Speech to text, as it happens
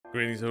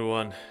Greetings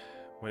everyone,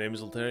 my name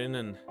is Altarian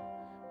and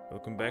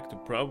welcome back to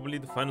probably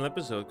the final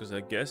episode, because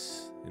I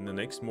guess in the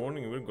next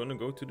morning we're gonna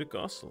go to the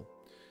castle.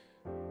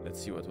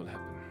 Let's see what will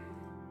happen.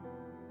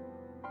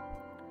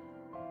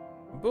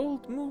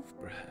 Bold move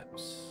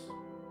perhaps,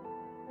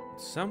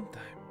 but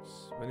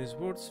sometimes when his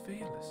words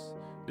fail us,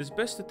 it is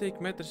best to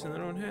take matters in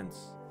our own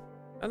hands.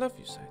 I love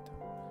you, Saito.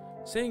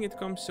 Saying it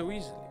comes so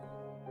easily,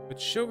 but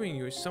showing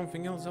you is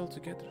something else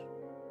altogether.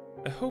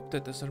 I hope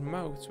that as our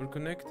mouths were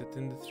connected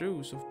in the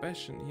throes of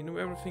passion, he knew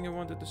everything I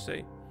wanted to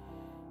say.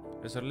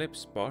 As our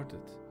lips parted,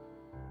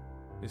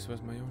 this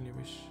was my only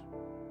wish.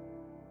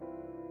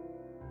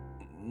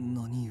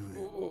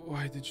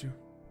 Why did you?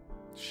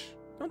 Shh,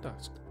 don't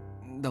ask.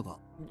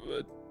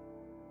 But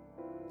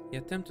he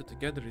attempted to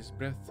gather his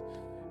breath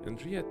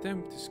and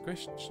re-attempt his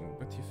question,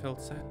 but he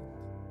felt silent.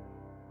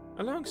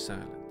 A long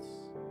silence,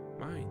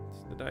 mind,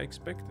 that I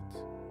expected.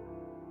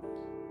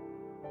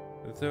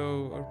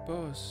 Though our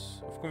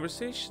pause of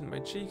conversation, my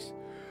cheeks...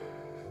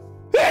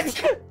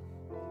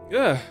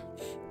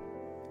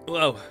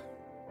 Wow.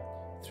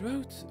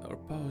 Throughout our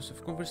pause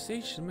of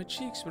conversation, my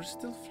cheeks were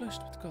still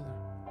flushed with color.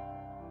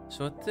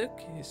 So I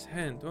took his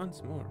hand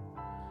once more.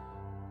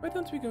 Why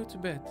don't we go to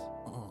bed?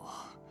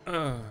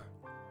 Our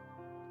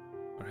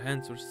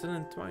hands were still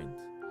entwined.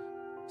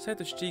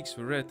 Saito's cheeks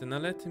were red, and I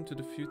led him to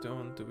the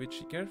futon, to which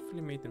he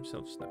carefully made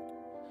himself snug.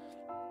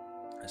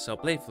 I saw a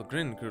playful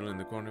grin curl in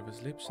the corner of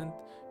his lips, and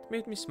it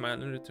made me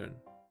smile in return.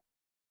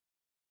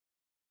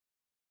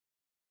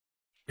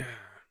 The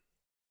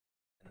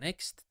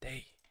next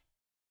day,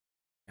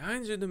 the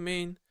Handsome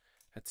domain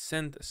had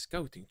sent a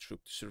scouting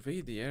troop to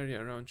survey the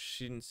area around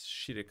Shin's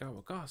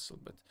Shirakawa castle,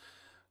 but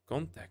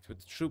contact with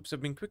the troops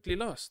had been quickly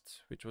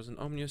lost, which was an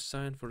ominous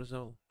sign for us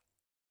all.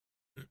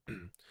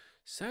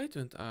 Saito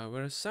and I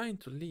were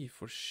assigned to leave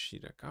for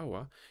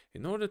Shirakawa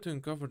in order to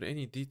uncover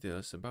any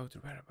details about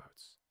their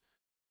whereabouts.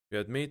 We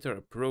had made our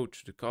approach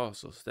to the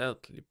castle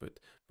stealthily, but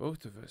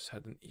both of us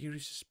had an eerie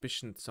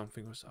suspicion that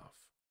something was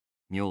off.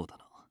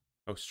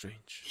 How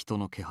strange.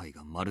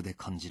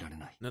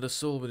 Not a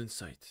soul within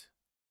sight.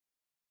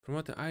 From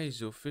what the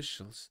Aizu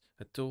officials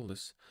had told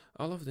us,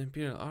 all of the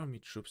Imperial Army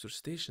troops were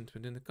stationed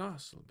within the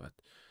castle,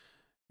 but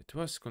it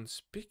was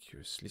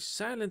conspicuously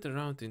silent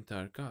around the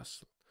entire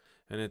castle,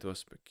 and it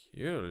was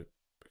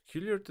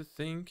peculiar to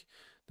think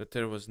that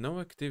there was no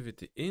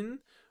activity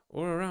in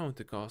or around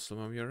the castle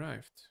when we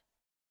arrived.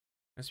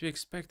 As we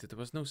expected, there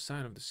was no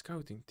sign of the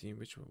scouting team,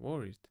 which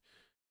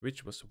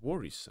was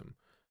worrisome,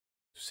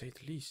 to say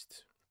the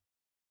least.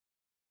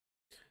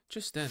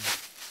 Just then,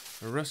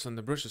 a rustle on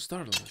the bushes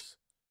startled us.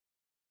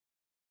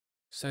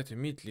 Saito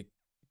immediately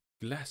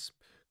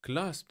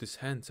clasped his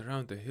hands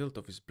around the hilt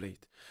of his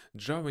blade,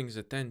 drawing his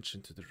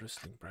attention to the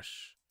rustling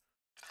brush.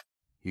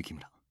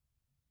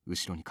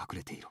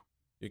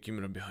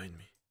 Yukimura behind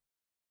me.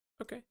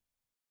 Okay.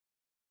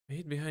 I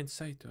hid behind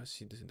Saito as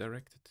he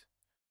directed.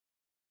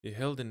 He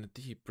held in a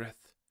deep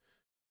breath,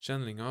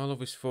 channeling all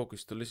of his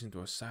focus to listen to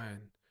a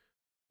sign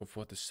of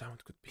what the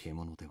sound could be.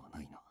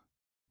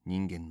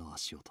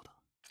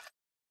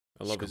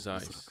 I love his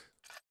eyes.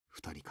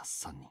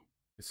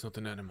 It's not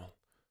an animal.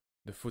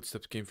 The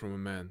footsteps came from a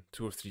man,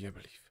 2 or 3, I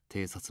believe.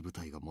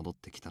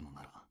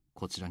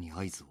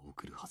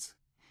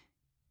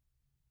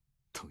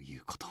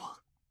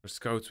 Our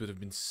scouts would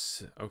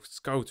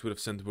have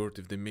sent word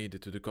if they made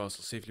it to the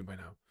castle safely by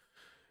now,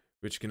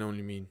 which can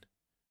only mean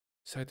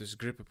Saito's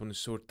grip upon his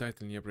sword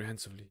tightened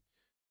apprehensively.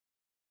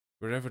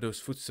 Wherever those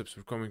footsteps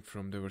were coming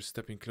from, they were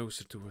stepping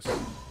closer to us.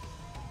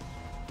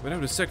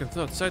 Without a second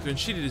thought, Saito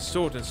unsheathed his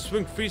sword and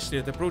swung fiercely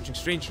at the approaching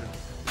stranger.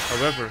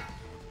 However,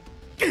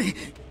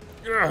 the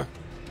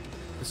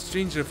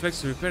stranger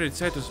reflexively parried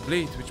Saito's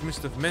blade, which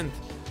must have meant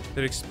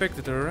they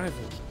expected our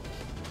arrival.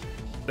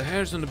 The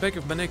hairs on the back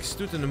of my neck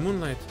stood in the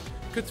moonlight,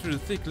 cut through the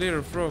thick layer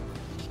of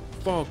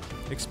fog,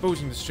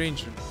 exposing the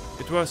stranger.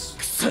 It was...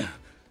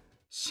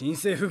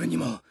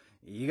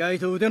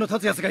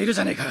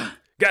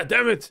 God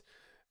damn it!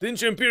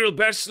 Didn't your Imperial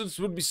bastards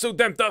would be so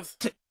damn tough?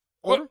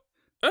 What?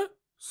 Huh?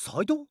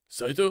 Saito?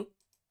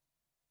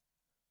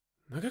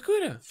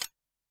 Nagakura!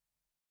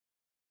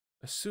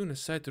 As soon as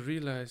Saito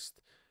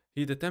realized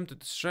he'd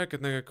attempted to strike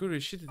at Nagakura, he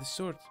sheathed his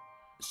sword.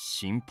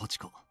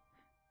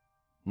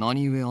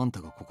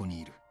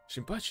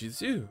 Shinpachi,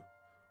 it's you.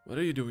 What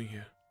are you doing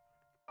here?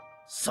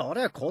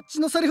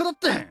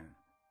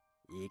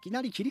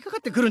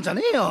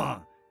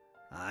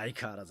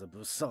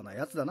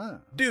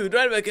 Dude,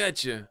 right back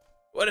at you.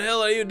 What the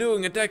hell are you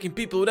doing attacking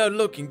people without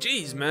looking?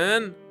 Jeez,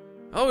 man.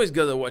 Always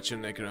gotta watch your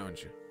neck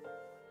around you.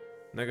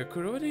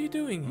 Nagakura, what are you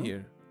doing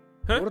here?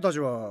 Huh?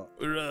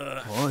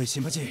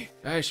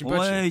 Hey, Shinpachi.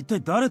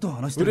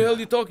 Who the hell are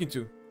you talking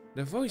to?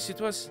 The voice, it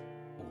was...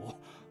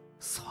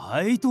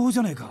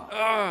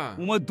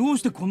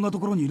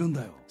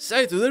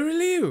 Saito, they're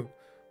really you.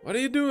 What are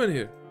you doing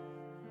here?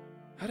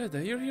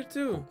 Harada, you're here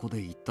too.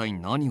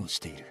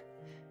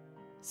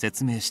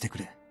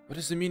 What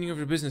is the meaning of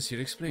your business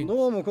here? Explain.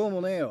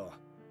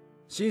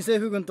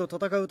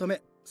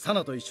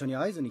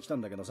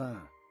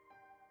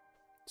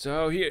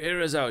 So,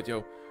 hear us out,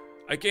 yo.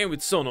 I came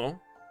with Sono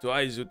to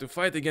Aizu to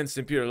fight against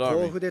the Imperial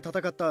Army. 甲府で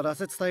戦った羅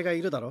刹隊が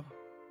いるだろ。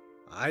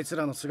あいつ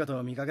らの姿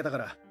を見かけたか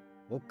ら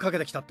追っかけ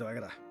てきたってわけ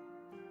だ。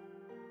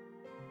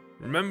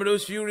Remember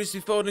those Furies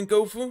we fought in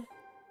Kofu?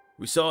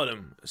 We saw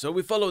them, so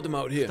we followed them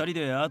out here. 二人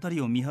で辺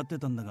りを見張って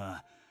たんだ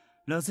が、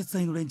羅刹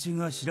隊の連中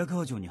が白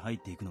川城に入っ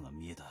ていくのが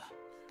見えた。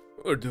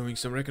We were doing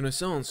some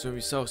reconnaissance when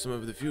we saw some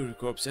of the Fury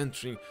Corps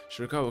entering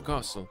Shirakawa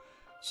Castle.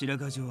 白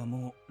川城は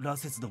もう羅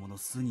刹どもの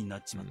巣にな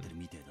っちまってる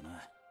みてえだ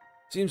な。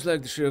Seems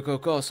like the Shirakawa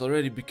Castle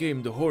already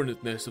became the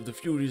hornet nest of the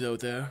Furies out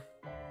there.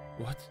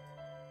 What?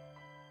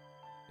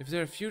 If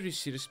there are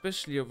Furies here,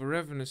 especially of a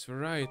ravenous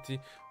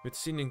variety with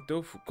seen in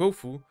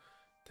Kofu,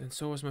 then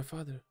so was my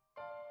father.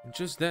 And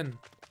just then...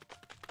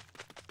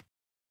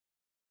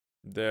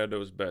 There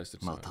those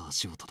bastards are.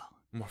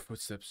 More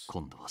footsteps.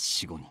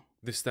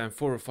 This time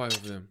 4 or 5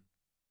 of them.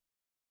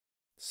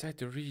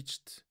 Saito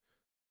reached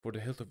for the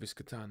hilt of his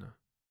katana.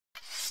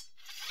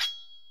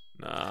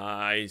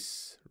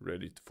 Nice.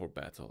 Ready for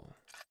battle.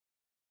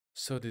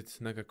 So did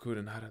Nagakure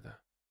and Harada.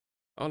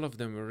 All of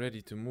them were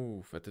ready to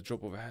move at the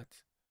drop of a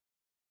hat.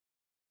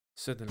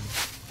 Suddenly,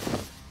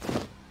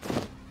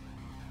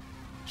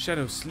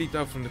 shadows leaped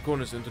out from the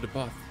corners into the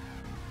path.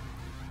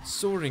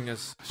 Soaring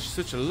as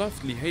such a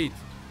lofty height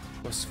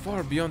was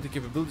far beyond the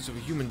capabilities of a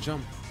human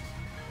jump.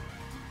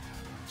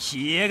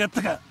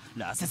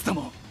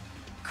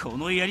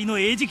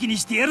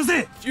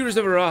 Furies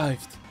have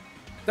arrived.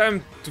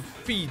 Time to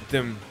feed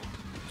them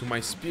to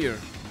my spear.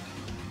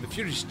 The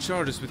Furies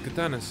charged us with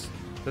katanas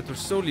that were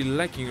solely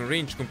lacking in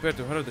range compared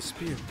to Harada's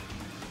spear,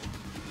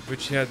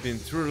 which he had been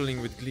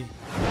twirling with glee.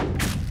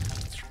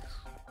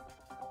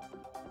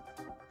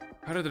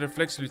 Harada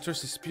reflexively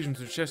thrust his spear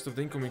into the chest of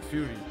the incoming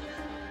Fury,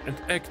 and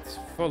act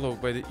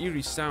followed by the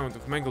eerie sound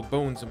of mangled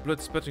bones and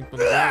blood splattering upon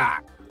the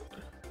ground.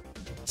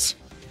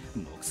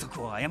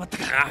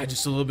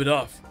 Just a little bit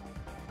off.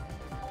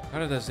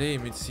 Harada's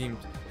aim, it seemed,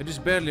 had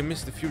just barely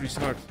missed the Fury's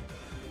heart,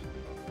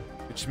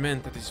 which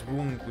meant that his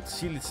wound would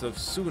seal itself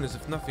soon as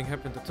if nothing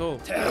happened at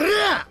all.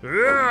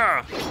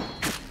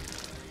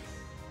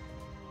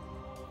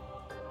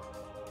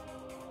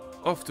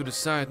 Off to the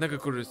side,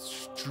 Nagakure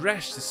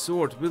thrashed his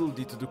sword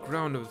wildly to the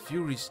ground of the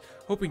Furies,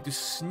 hoping to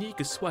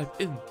sneak a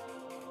swipe in.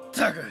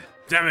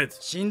 Damn it!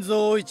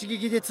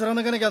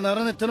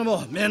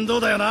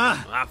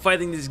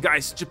 Fighting these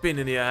guys such a pain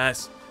in the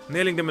ass.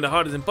 Nailing them in the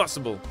heart is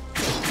impossible.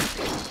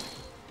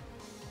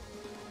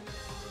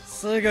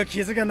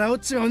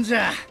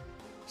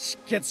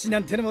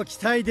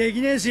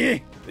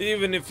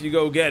 Even if you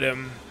go get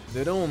them,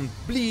 they don't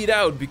bleed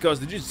out because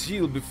they just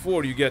heal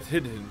before you get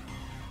hidden.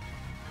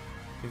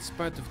 In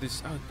spite of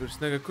this outburst,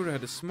 Nagakure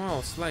had a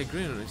small, sly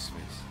grin on his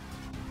face.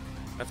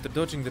 After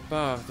dodging the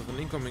path of an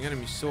incoming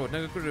enemy sword,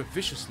 Nagakure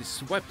viciously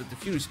swiped at the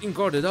Fury's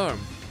unguarded arm,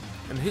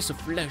 and a hiss of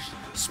flesh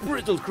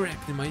sprittled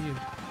cracked in my ear.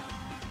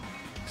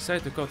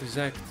 Saito caught his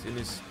act in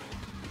his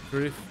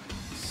peripherals.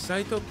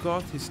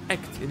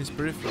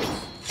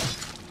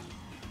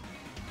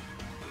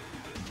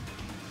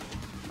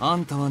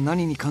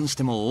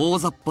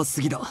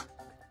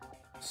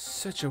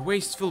 Such a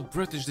wasteful,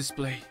 brutish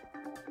display.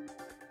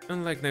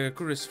 Unlike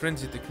Nagakure's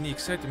frenzied technique,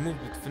 Saito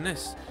moved with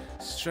finesse,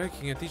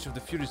 striking at each of the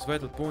Fury's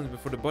vital points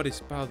before the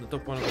bodies piled on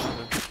top one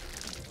another.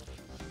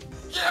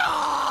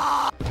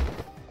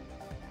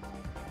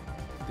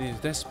 These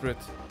desperate,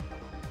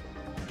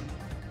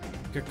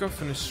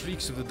 cacophonous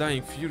shrieks of the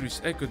dying Furies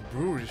echoed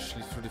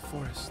boorishly through the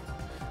forest.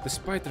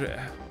 Despite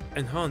their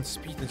enhanced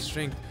speed and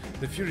strength,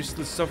 the Furies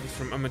still suffered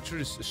from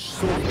amateurish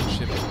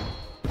swordsmanship.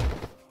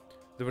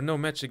 They were no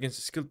match against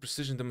the skilled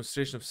precision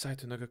demonstration of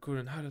Saito, Nagakure,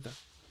 and Harada.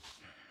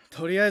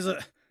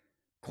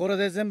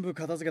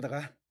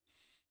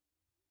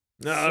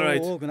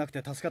 Alright.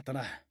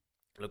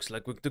 Looks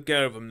like we took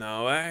care of him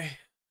now, eh?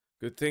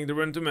 Good thing there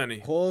weren't too many.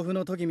 If we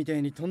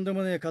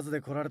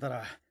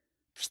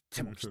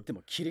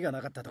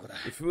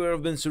would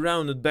have been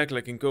surrounded back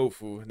like in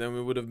Kofu, then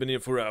we would have been here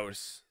for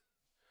hours.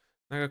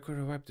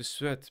 Nagakure wiped the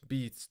sweat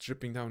beads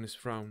dripping down his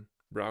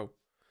brow.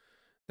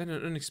 Then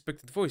an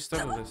unexpected voice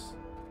startled us.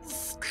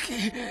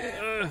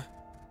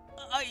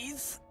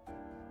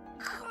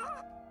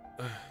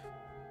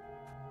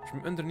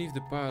 From underneath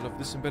the pile of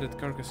disembedded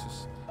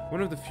carcasses,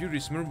 one of the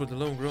Furies murmured a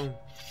low groan.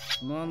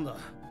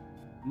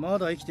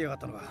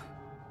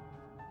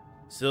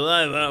 Still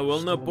alive, huh? Well,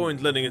 no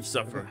point letting it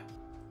suffer.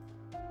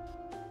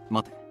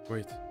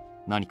 Wait.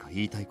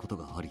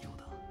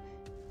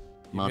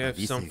 You have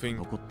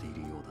something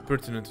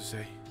pertinent to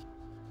say.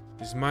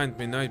 His mind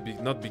may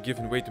not be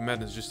given way to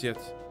madness just yet.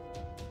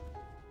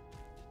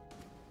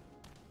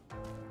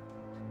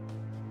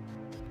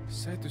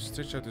 Saito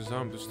stretched out his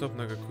arm to stop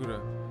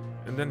Nagakure,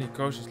 and then he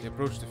cautiously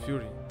approached the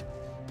Fury.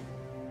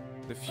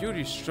 The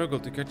Fury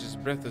struggled to catch his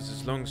breath as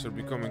his lungs were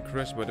becoming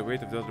crushed by the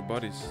weight of the other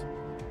bodies.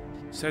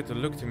 Saito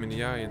looked him in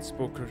the eye and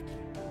spoke curtly.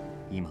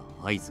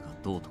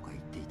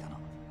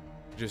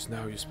 Just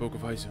now you spoke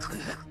of Aizu.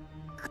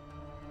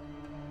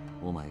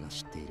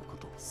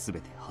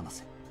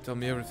 Tell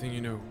me everything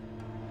you know.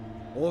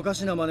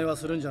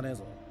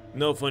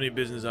 No funny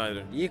business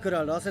either.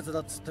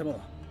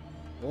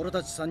 俺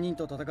たち3人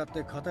と戦っ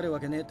て勝てるわ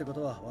けねえってこ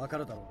とはわか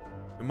るだろ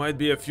う。 It might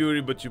be a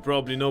fury, but you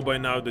probably know by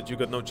now that you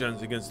got no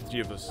chance against the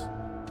three of us.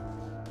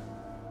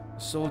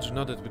 The soldier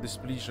nodded with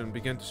displeasure and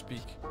began to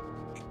speak.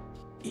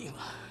 今、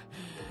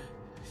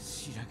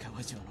白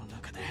川城の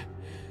中で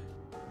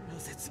羅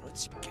刹の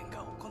実験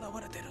が行わ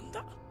れてるん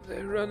だ。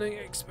 They're running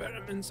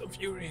experiments of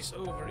furies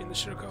over in the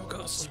Shirakawa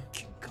Castle.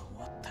 実験が終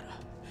わったら、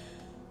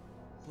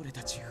俺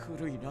たち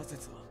古い羅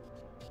刹は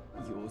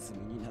用済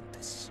みになって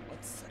始末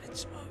され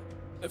ちまう。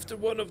 After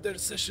one of their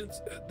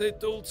sessions, they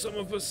told some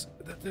of us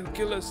that they'll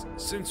kill us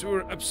since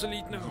we're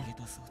obsolete now. 逃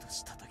げ出そうと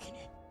した時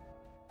に、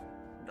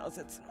羅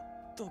刹の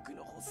毒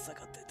の発作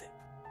が出て。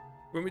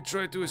 When we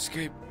tried to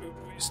escape,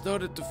 we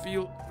started to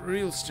feel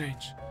real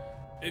strange,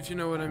 if you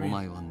know what I お mean.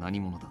 前は何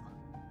者だ？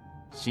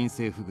新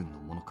政府軍の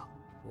者か？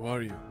 Who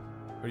are you?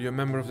 Are you a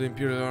member of the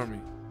Imperial Army?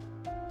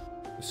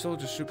 The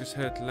soldier shook his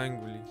head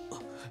languidly.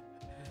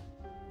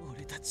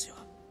 俺たちは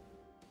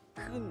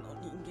軍の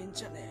人間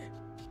じゃね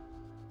え。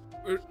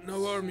 We're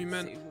no army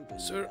men, 政府軍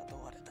に sir.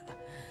 雇われた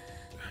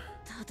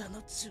ただ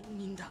の住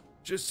人だ。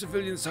 Just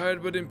civilians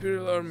hired by the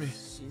Imperial Army.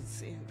 新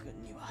政府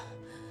軍には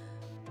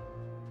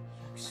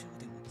百姓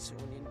でも町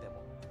人で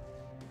も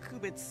区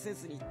別せ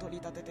ずに取り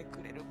立てて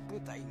くれる部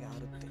隊があ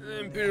るって。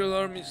 The Imperial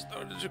Army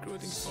started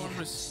recruiting 志願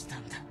farmers した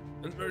んだ。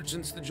 and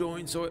merchants to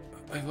join, so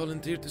I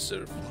volunteered to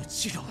serve. も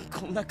ちろん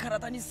こんな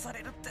体にさ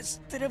れるって知っ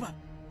てれば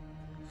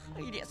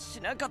入りゃし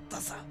なかった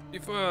さ。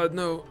 If I had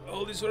known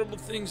all these horrible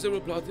things they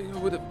were plotting,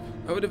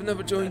 I would have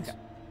never joined.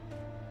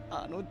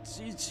 あの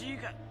じじい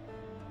が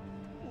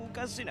お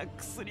かしな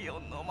薬を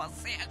飲ま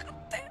せやが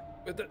って。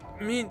 But that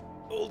mean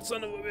old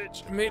son of a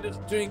bitch made us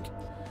drink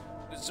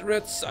this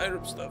red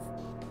syrup stuff.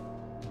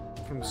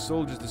 From the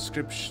soldier's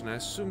description, I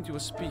assumed he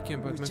was speaking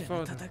about my 無茶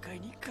な father. 戦い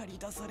に駆り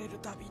出される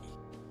たびに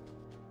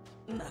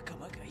仲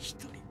間が一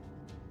人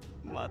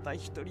また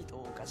一人と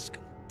おかしく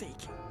なってい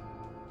き。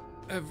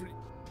 Every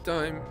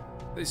time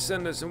they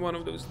send us in one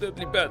of those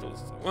deadly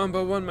battles, one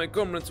by one my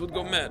comrades would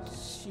go mad.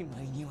 し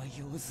まいには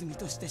用済み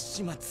として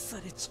始末さ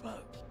れちま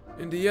う。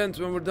 In the end,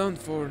 when we're done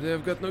for, they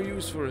have got no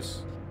use for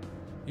us.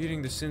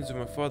 Hearing the sins of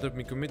my father have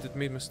been committed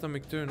made my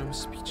stomach turn. I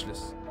was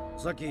speechless.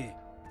 さっき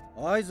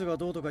合図が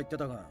どうとか言って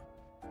たが、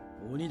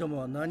鬼ども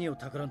は何を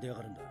企んでや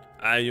がるんだ。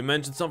 Ah, you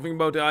mentioned something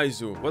about the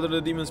Aizu. What are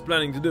the demons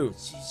planning to do?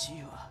 じじ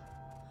いは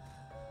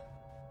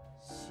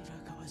白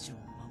川城を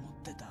守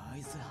ってた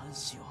会津藩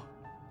士を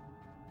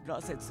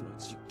羅刹の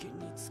実験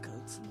に使う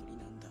つもり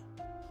なんだ。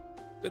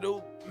 That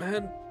old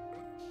man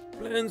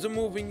plans on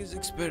moving his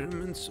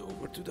experiments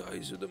over to the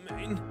Aizu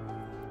domain,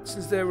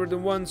 since they were the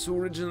ones who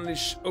originally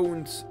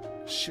owned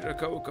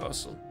Shirakawa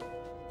Castle.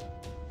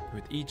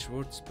 With each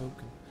word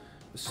spoken,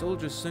 the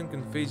soldier's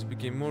sunken face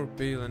became more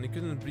pale and he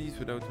couldn't breathe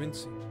without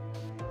wincing.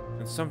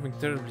 And something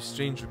terribly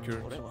strange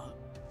occurred.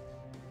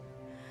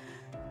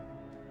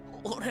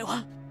 俺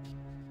は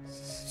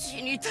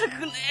死にた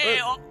くねえ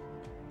よ。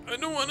 I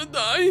don't want to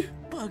die!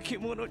 化け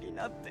物に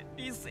なって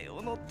理性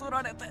を乗っ取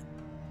られて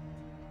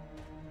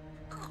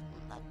こ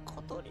んな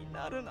ことに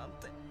なるなん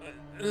て。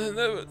 I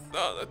never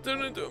thought I'd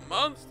turn into a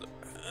monster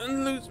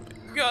and lose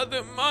my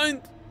goddamn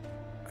mind.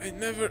 I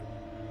never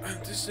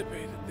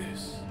anticipated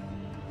this.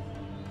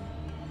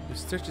 He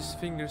stretched his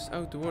fingers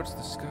out towards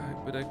the sky,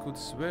 but I could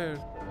swear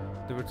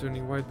they were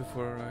turning white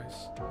before our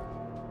eyes.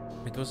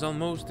 It was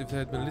almost if they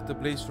had been lit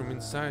ablaze from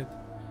inside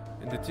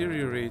and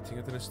deteriorating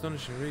at an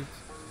astonishing rate.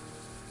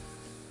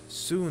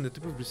 Soon the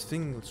tip of his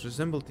fingers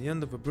resembled the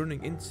end of a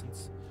burning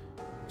incense,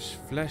 his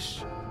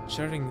flesh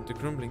charring into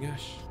crumbling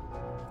ash.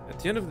 At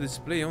the end of the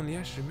display, only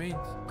ash remained.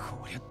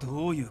 こりゃ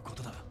どういうこ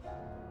とだ。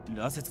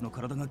羅刹の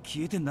体が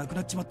消えてなく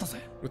なっちまったぜ。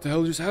 What the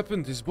hell just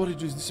happened? His body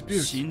just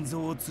disappeared. 心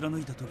臓を貫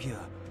いた時や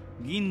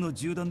銀の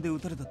銃弾で撃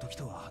たれた時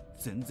とは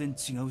全然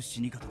違う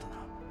死に方だな。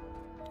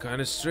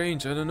 Kinda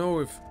strange, I don't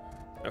know if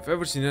I've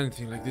ever seen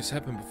anything like this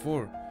happen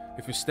before.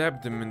 If you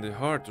stabbed him in the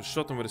heart or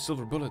shot him with a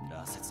silver bullet.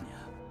 羅刹には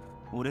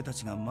俺た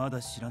ちがま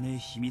だ知らねえ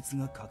秘密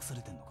が隠さ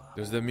れてんのか。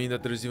 Does that mean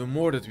that there is even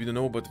more that we don't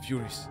know about the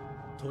Furies?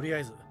 とりあ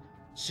えず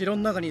城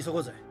の中に急ご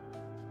うぜ。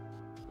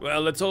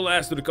 Well, let's all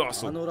ask to the あ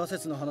castle. の羅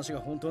刹の話が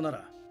本当な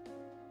ら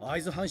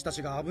会津藩士た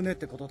ちが危ねえっ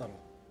てことだろう。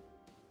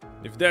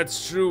 If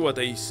that's true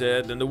what he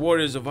said, then the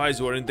warriors of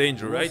Aizu are in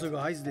danger, もう right? す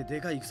ぐ会津でで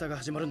かい戦が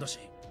始まるんだし、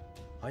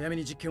早め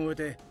に実験を終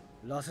えて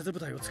羅刹部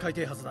隊を使い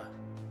てえはずだ。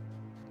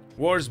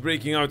 War's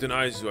breaking out in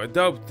Aizu. I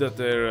doubt that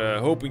they're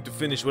hoping to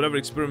finish whatever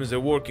experiments they're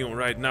working on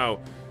right now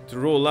to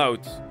roll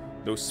out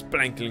those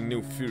splankling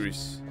new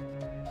Furies.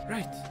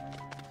 Right.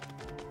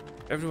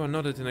 Everyone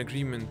nodded in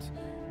agreement,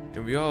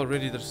 and we all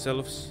readied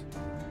ourselves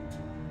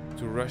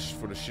to rush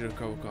for the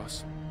Shirakawa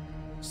castle.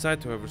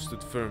 Saito, however,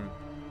 stood firm,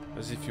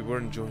 as if he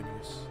weren't joining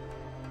us.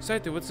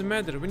 Saito, what's the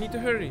matter? We need to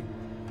hurry.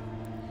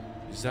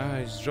 His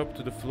eyes dropped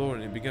to the floor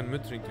and he began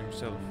muttering to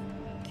himself.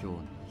 今日に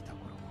いた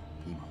頃も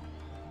今も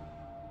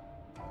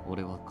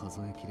俺は数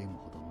えきれん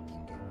ほどの人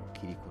間を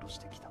切り殺し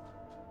てきた。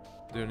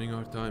 During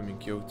our time in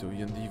Kyoto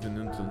and even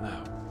until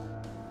now,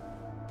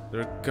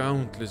 there are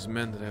countless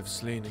men that I have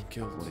slain and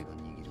killed. 俺が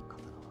握る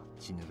刀は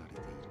血塗られ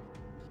てい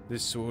る。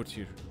This sword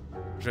here,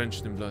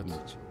 drenched in blood.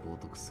 命を冒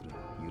涜する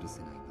許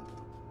せないなど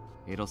と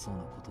偉そう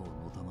なことを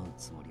のたまう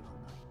つもりは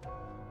な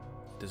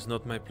い。 It is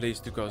not my place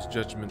to cast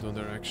judgment on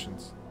their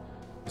actions,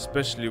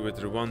 especially with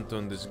their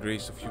wanton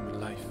disgrace of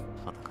human life.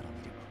 傍から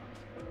見れ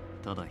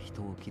ば、ただ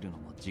人を切るの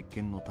も実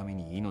験のため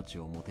に命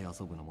をもてあ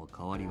そぶのも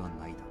変わりは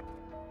ないだろう。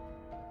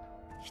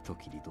人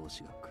斬り同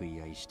士が食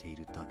い合いしてい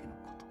るだけの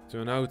こと。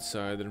 To an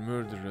outsider,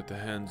 murder at the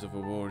hands of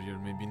a warrior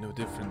may be no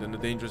different than a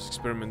dangerous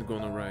experiment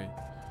gone awry.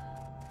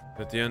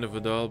 At the end of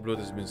it all, blood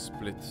has been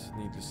split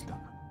needlessly.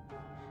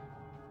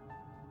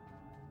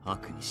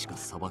 悪にしか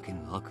裁けぬ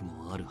悪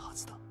もあるは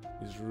ずだ。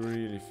 He's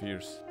really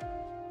fierce.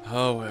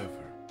 However,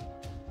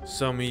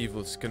 some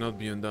evils cannot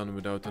be undone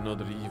without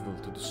another evil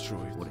to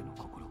destroy it. 俺の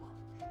心は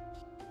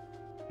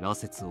羅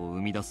刹を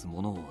生み出す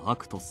ものを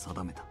悪と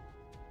定めた。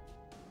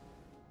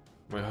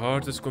 My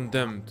heart has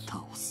condemned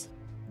倒す。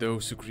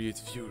 those who create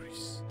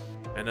furies,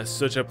 and as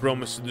such I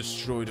promise to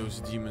destroy those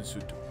demons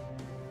who do.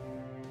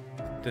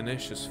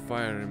 Tenacious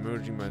fire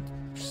emerging by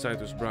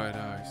Saito's bright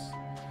eyes.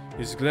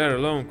 His glare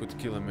alone could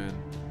kill a man.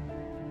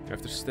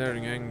 After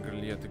staring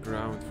angrily at the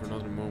ground for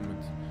another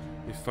moment,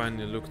 he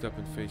finally looked up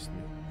and faced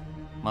me.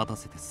 待た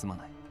せてすま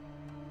ない。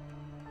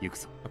行く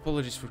ぞ。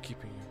 Apologies for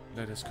keeping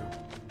you. Let us go.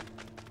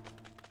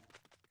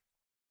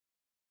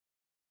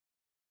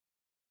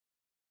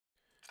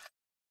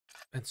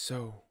 And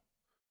so,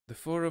 the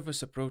four of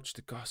us approached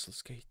the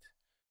castle's gate,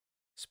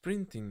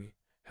 sprinting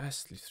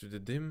hastily through the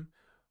dim,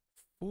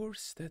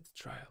 four-stead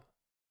trial.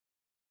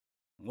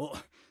 お、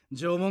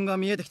城門が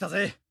見えてきた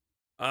ぜ。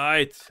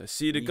 Alright, I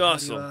see the 見張り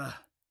castle.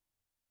 は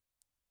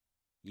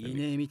い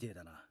ねえみてえ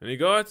だな。 Any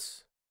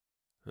guards?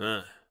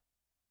 Huh.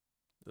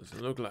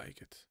 Doesn't look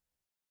like it.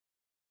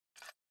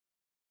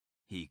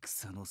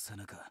 戦のさ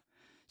なか、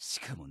し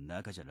かも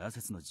中じゃ羅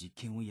刹の実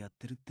験をやっ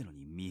てるっての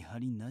に見張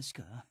りなし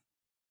か？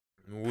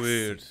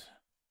 Weird.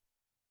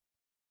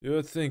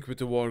 You'd think with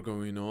the war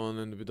going on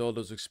and with all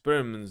those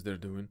experiments they're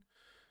doing,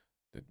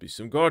 there'd be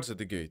some guards at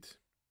the gate.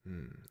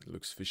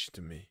 Looks fishy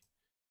to me.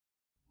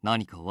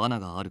 何か罠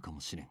があるか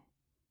もしれん。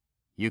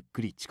ゆっ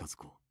くり近づ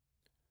こ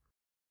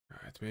う。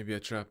 It may be a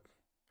trap.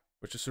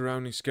 Watch your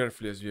surroundings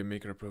carefully as we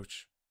make our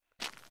approach.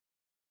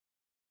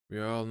 We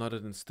all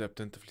nodded and stepped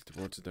tentatively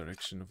towards the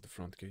direction of the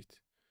front gate.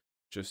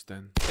 Just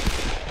then,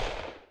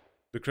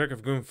 the crack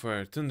of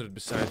gunfire thundered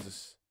beside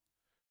us.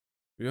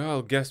 We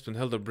all gasped and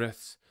held our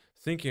breaths,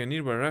 thinking a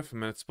nearby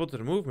rifleman had spotted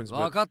our movements, 分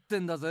but かって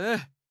んだぜ。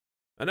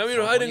 I know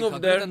you're hiding over そこに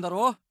隠れて there. んだ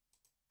ろ。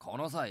こ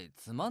の際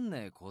つまん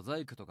ねえ小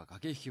細工とか駆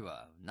け引き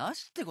はな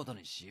しってこと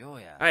にしよ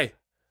うや。 Hey,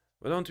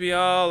 why don't we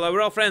all, we're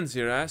all friends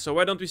here, eh? So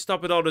why don't we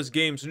stop with all those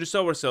games and just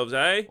show ourselves,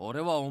 eh? 俺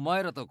はお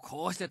前らと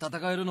こうして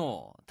戦えるの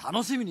を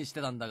楽しみにし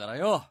てたんだから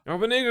よ。 I've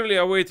been eagerly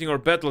awaiting our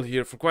battle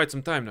here for quite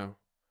some time now.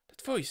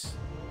 That voice.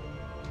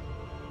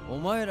 お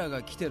前ら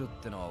が来てる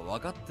ってのは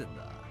分かってん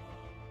だ。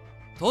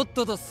とっ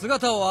とと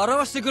姿を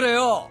現してくれ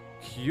よ。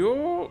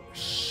 Kyo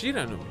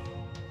Shiranui.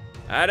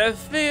 I had a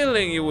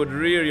feeling you would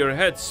rear your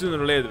head sooner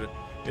or later.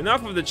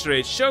 Enough of the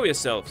trade, show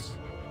yourselves.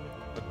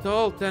 A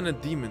tall, tanner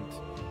demon,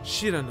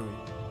 Shiranui,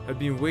 had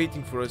been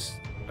waiting for us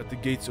at the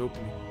gate's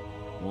opening.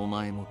 お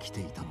前も来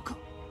ていたのか。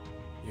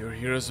 You're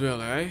here as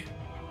well, eh?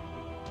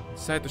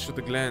 Saito shot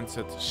a glance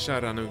at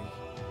Shiranui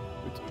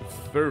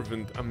with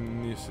fervent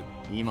amnesia.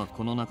 今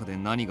この中で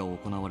何が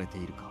行われて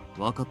いるか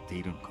分かって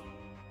いるのか。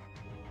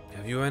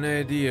 Have you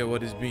any idea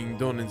what is being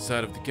done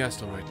inside of the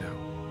castle right now?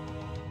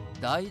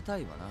 大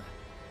体はな。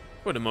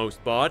 For the most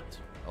part.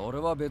 俺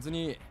は別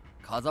に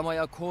風間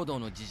や行動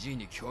のじじい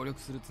に協力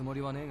するつも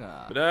りはねえ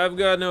が。 But I've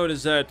got no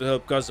desire to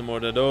help Kazuma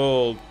or that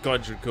old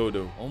Conjure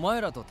Kodo. お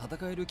前らと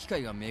戦える機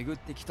会が巡っ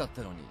てきたっ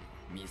てのに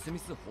みすみ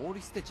す放り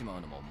捨てちま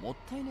うのももっ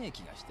たいねえ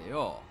気がして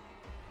よ。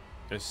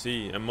 I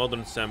see, a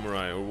modern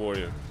samurai or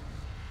warrior.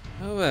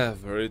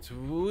 However, it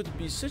would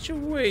be such a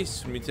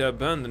waste for me to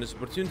abandon this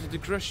opportunity to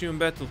crush you in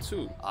battle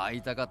too. 会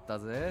いたかった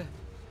ぜ。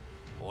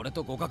俺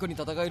と互角に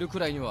戦えるく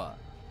らいには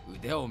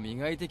腕を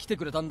磨いてきて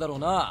くれたんだろう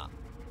な。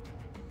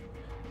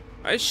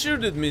 I sure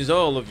did miss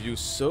all of you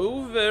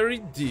so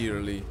very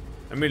dearly.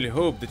 I merely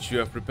hope that you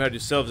have prepared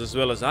yourselves as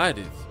well as I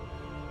did.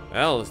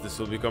 Else this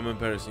will become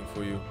embarrassing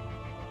for you.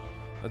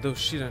 Although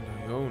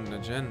Shirano's own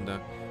agenda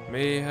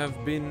may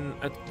have been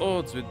at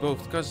odds with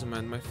both Kazuma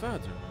and my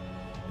father,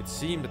 it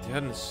seemed that he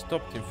hadn't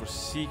stopped him for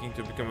seeking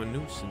to become a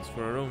nuisance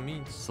for our own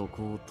means. そ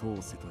こを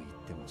通せと言っ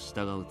ても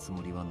従うつ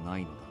もりはな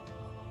いのだ。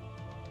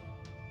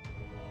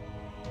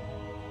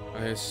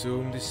 I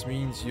assume this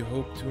means you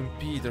hope to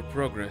impede our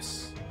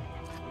progress,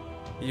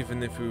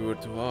 even if we were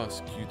to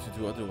ask you to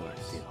do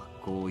otherwise. では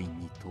強引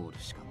に通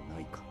るしかな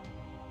いか。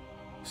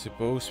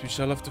 Suppose we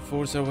shall have to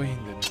force our way in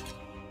then.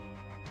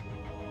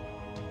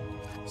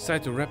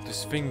 Saito wrapped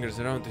his fingers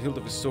around the hilt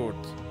of his sword.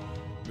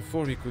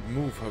 Before he could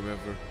move,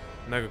 however,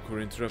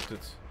 Nagakura interrupted.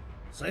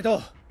 サイ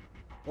ト、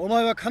お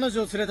前は彼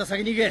女を連れた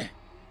先に行け。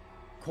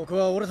ここ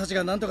は俺たち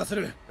が何とかす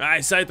る。Aye,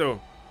 Saito!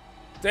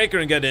 Take her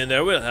and get in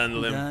there, we'll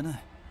handle him. だ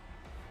な。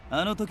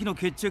あの時の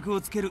決着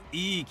をつける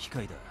いい機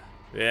会だ。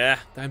Yeah,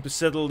 time to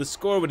settle the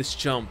score with this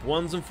chump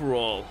once and for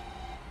all.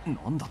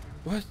 なんだ。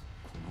 What?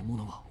 こ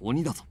者は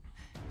鬼だぞ。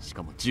し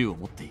かも銃を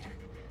持っている。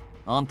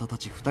あんたた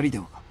ち二人で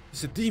は。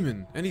He's a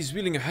demon, and he's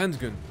wielding a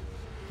handgun.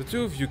 The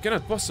two of you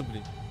cannot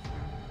possibly.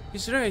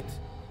 He's right.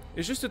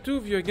 It's just the two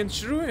of you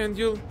against Shirue and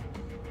you'll...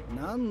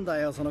 なんだ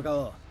よその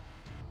顔。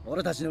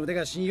俺たちの腕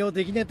が信用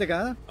できねえって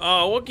か？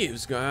 Oh, what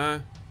gives,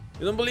 guy?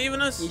 You don't believe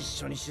in us? 一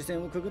緒に視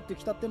線をくぐって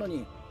きたっての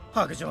に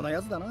白状な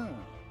やつだな。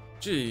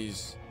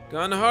 Jeez.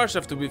 Kinda harsh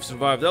after we've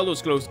survived all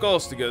those close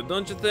calls together,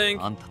 don't you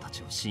think? あんたた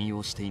ちを信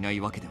用していない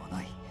わけでは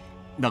ない。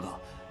だが、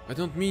I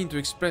don't mean to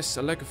express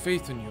a lack of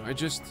faith in you, I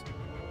just...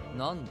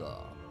 なんだ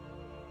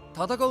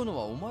戦うの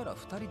はお前ら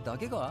二人だ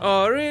けか？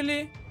 Oh,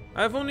 really?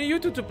 I have only you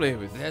two to play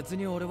with. 別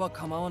に俺は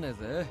構わねえ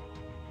ぜ。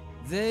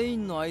全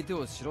員の相手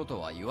をしろ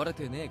とは言われ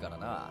てねえから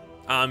な。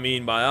I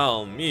mean, by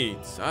all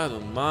means. I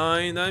don't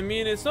mind. I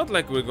mean, it's not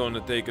like we're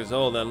gonna take us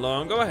all that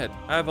long. Go ahead.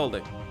 I have all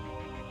day.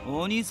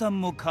 お兄さん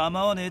も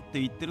構わねえっ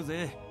て言ってる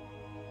ぜ。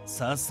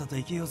さっさと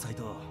行けよ、サイ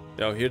ト。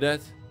Yo, hear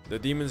that? The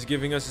demon's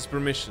giving us his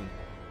permission.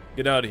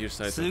 Get out of here,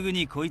 Saito. すぐ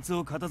にこいつ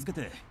を片付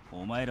けて、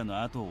お前ら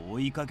の後を追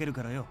いかける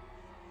からよ。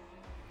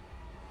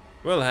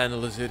We'll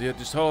handle this idiot.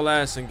 Just haul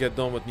ass and get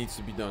done what needs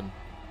to be done.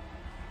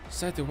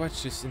 Saito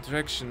watched this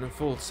interaction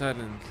unfold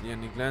silently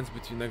and he glanced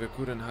between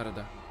Nagakura and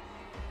Harada.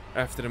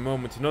 After a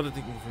moment, he nodded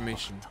in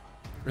confirmation.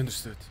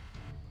 Understood.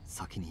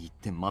 先に行っ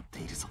て待っ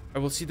ているぞ。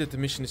I will see that the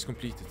mission is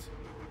completed.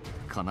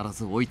 必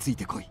ず追いつい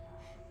てこい。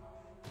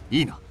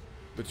いいな。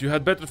But you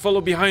had better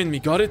follow behind me,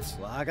 got it?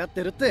 わかっ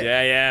てるって。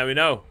Yeah, we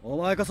know. お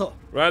前こそ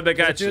Right back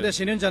途 at 中 you. で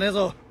死ぬんじゃねえ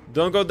ぞ。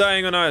 Don't go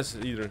dying on us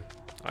either.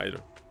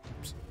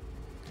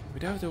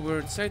 Without a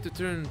word, Saito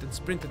turned and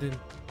sprinted in.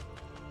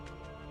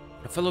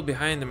 I followed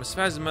behind him as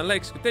fast as my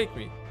legs could take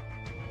me.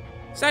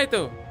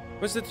 Saito!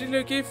 Was it really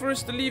okay for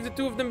us to leave the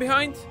two of them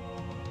behind?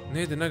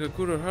 Neither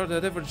Nagakura or Harada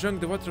had ever drunk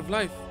the water of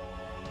life.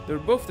 They were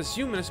both as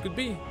human as could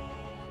be.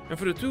 And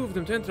for the two of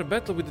them to enter a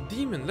battle with a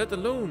demon, let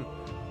alone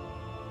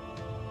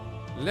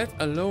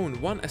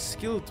one as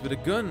skilled with a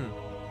gun,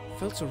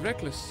 felt so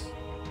reckless.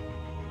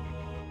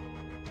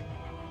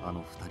 あ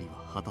の二人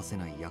は果たせ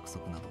ない約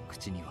束など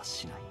口には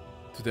しない。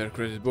To their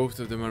credit, both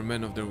of them are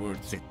men of their word.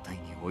 絶対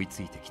に追い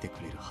ついてきてく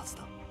れるはず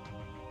だ。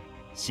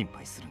心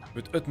配するな。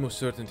With utmost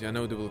certainty, I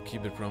know they will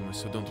keep their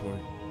promise, so don't worry.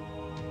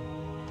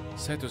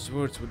 Saito's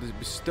words were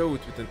bestowed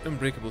with an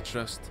unbreakable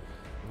trust,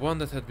 one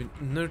that had been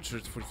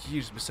nurtured for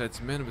years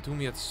besides men with whom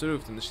he had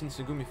served in the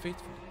Shinsengumi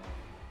faithfully.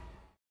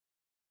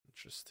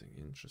 Interesting.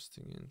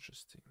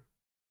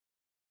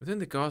 Within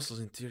the castle's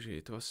interior,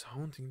 it was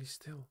hauntingly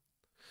still.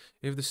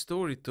 If the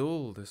story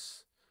told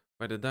us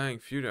by the dying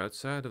fury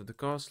outside of the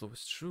castle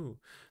was true,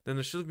 then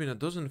there should have been a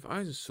dozen of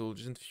Aizu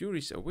soldiers and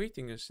furies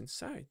awaiting us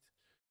inside.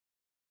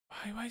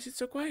 Why is it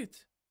so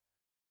quiet?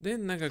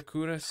 Didn't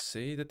Nagakura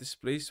say that this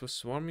place was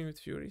swarming with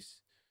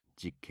furies?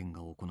 実験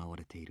が行わ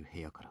れている部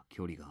屋から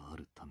距離があ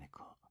るため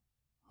か、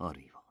あ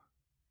るいは。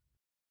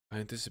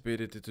I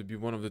anticipated it to be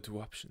one of the two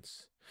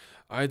options.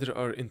 Either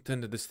our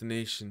intended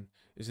destination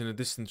is in a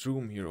distant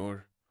room here,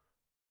 or...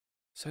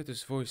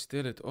 Saito's voice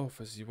tailed off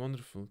as he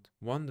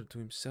wondered to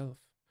himself,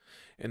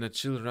 and a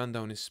chill ran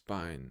down his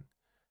spine.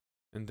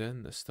 And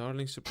then a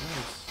startling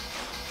surprise.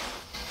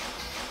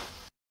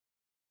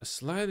 A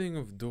sliding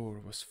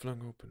door was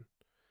flung open,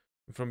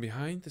 and from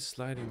behind the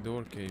sliding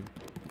door came...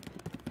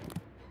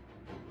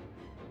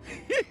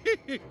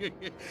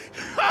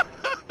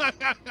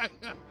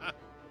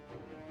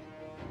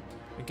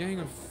 a gang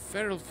of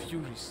feral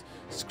furies,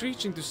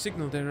 screeching to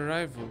signal their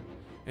arrival,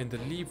 and they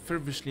leaped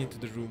feverishly into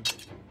the room.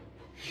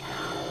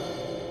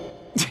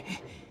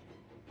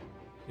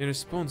 In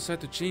response,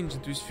 Saito changed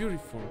into his fury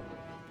form.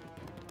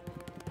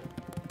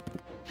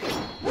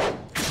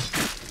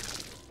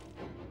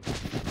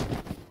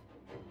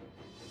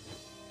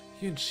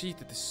 He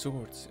unsheathed his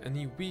swords, and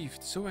he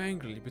weaved so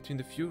angrily between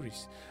the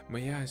furies, my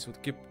eyes would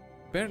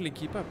barely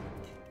keep up.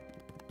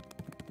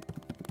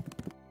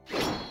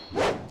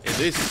 It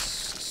is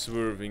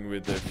swerving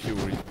with their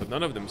furies, but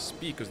none of them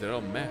speak because they're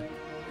all mad.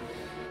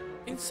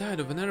 Inside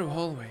of a narrow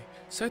hallway,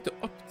 Saito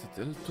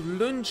opted to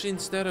lunge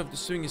instead of to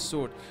swing his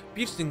sword,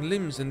 piercing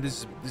limbs and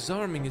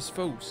disarming his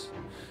foes.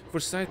 For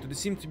Saito, there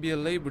seemed to be a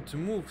labor to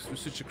move through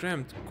such a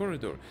cramped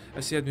corridor,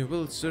 as he had been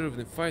well served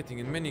in fighting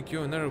in many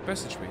Kyo narrow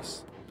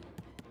passageways.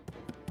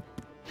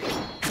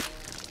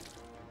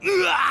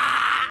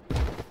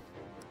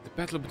 The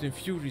battle between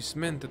furies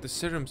meant that the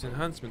serum's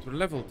enhancements were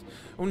leveled.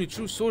 Only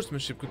true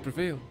swordsmanship could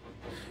prevail.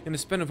 In the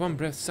span of one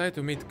breath,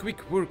 Saito made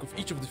quick work of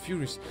each of the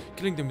furies,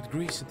 killing them with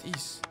grace and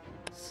ease.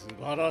 素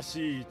晴ら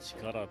しい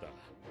力だ。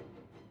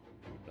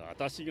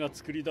私が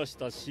作り出し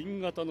た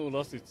新型の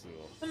羅刹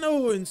を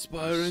No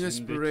inspiring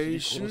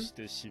aspiration. 殺し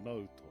てしま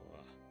うと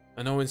は。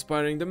A no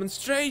inspiring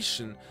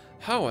demonstration.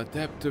 How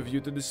adept of you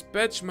to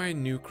dispatch my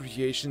new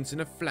creations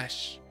in a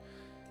flash.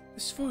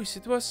 This voice,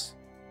 it was...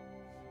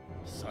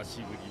 久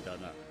しぶりだ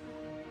な。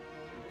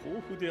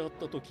甲府で会っ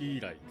た時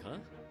以来か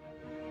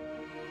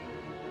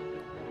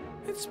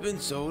It's been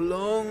so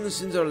long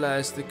since our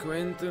last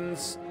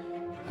acquaintance.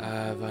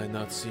 Have I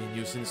not seen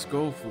you since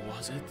Gofu,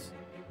 was it?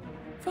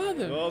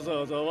 Father, わざ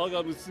わざ我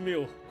が娘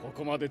をこ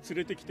こまで連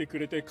れてきてく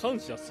れて感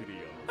謝するよ。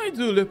 I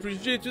do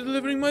appreciate you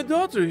delivering my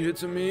daughter here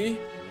to me.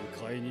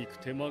 迎えに行く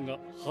手間が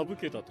省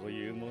けたと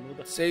いうもの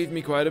だ。 Saved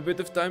me quite a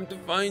bit of time to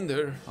find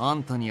her. あ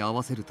んたに合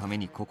わせるため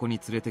にここに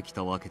連れてき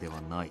たわけで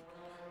はない。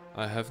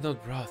 I have not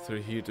brought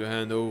her here to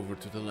hand over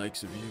to the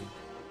likes of you.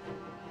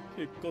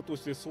 結果と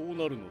してそう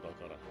なるのだ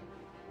から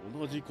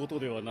同じこと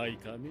ではない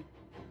かね。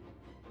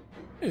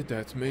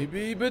 That may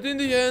be, but in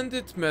the end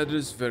it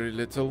matters very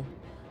little.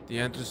 The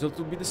end result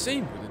will be the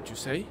same, wouldn't you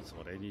say? そ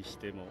れにし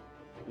ても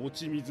落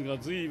ち水が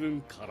随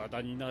分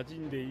体に馴染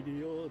んでいる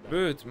ようだ。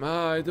 But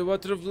my, the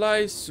water of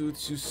life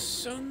suits you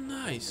so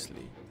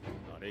nicely.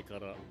 あれか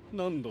ら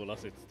何度羅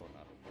刹と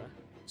なった？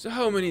 So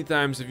how many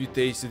times have you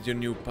tasted your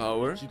new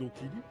power? 一度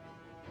きり？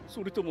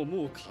それとも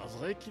もう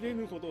数えきれ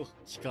ぬほど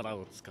力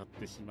を使っ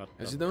てしまっ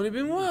た？ Has it only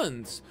been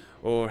once?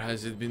 Or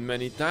has it been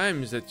many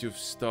times that you've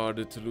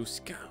started to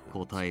lose count?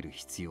 答える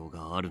必要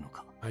があるの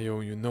か。 I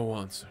owe you no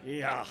answer. い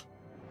や、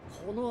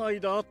この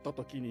間会った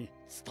時に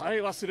伝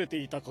え忘れて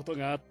いたこと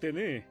があって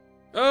ね。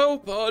 Oh,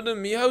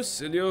 pardon me, how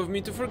silly of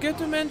me to forget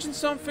to mention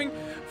something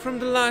from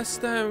the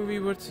last time we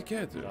were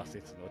together. 羅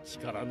刹の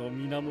力の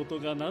源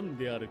が何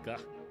であるか。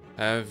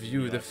 Have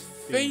you the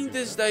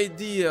faintest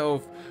idea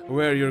of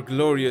where your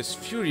glorious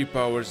fury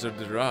powers are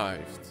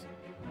derived?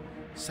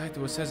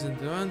 Saito was hesitant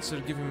to answer,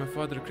 giving my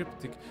father a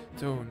cryptic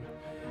tone,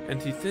 and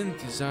he thinned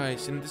his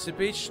eyes in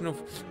anticipation of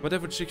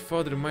whatever trick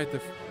father might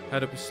have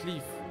had up his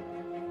sleeve.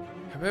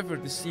 However,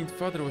 the seemed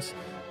father was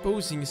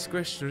posing his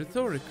question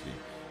rhetorically,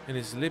 and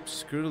his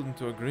lips curled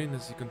into a grin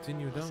as he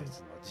continued 羅 on.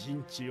 刹の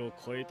人知を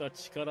超えた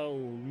力を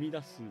生み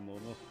出すもの、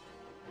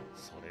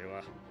それ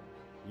は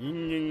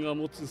人間が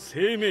持つ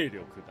生命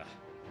力だ。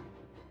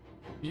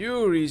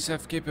 Furies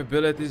have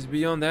capabilities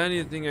beyond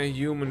anything a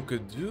human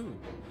could do.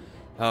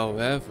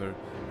 However,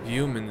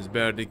 humans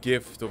bear the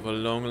gift of a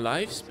long そ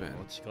lifespan.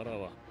 の力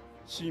は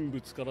神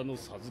仏からの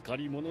授か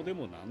り物で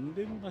も何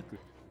でもなく、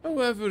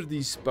 However,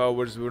 these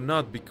powers were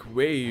not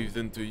bequeathed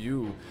unto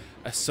you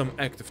as some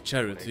act of こ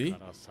れ charity.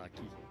 から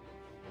先、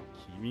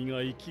君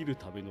が生きる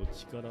ための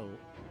力を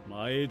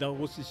前倒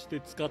しし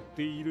て使っ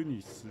ている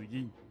に過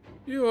ぎん。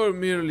 You are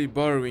merely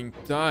borrowing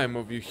time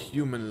of your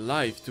human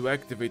life to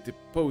activate the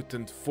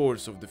potent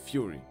force of the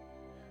Fury.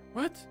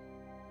 What?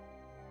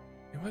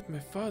 And what my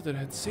father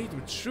had said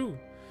were true.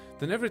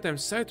 Then every time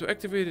Saito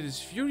activated his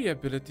Fury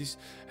abilities,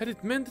 had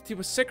it meant that he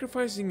was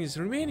sacrificing his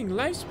remaining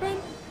lifespan?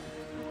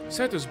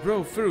 Saito's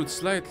brow furrowed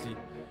slightly,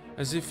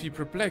 as if he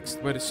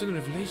perplexed by the sudden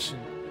revelation.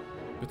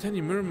 But then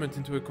he murmured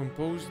into a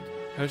composed,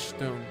 hushed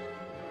tone.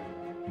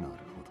 なる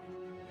ほど。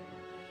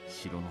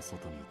城の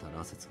外にいた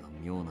羅刹が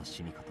妙な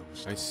死に方を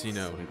した。 I see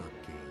now. それが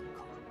原因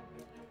か。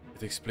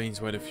 It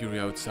explains why the Fury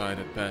outside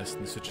had passed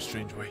in such a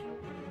strange way.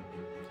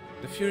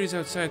 The Furies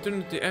outside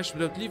turned into ash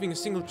without leaving a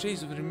single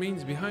trace of the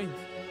remains behind.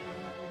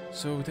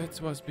 So that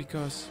was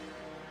because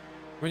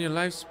when your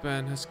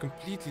lifespan has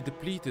completely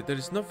depleted, there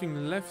is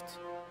nothing left.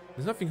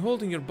 There's nothing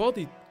holding your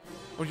body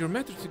or your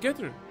matter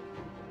together.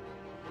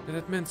 And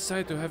that meant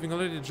Saito, having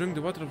already drunk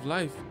the water of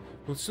life,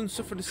 will soon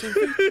suffer the same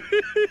fate.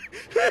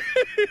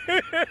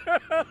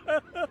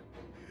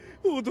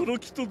 驚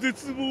きと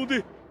絶望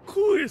で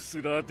声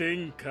すら出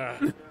んか。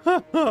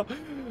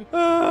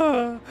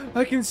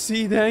 I can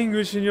see the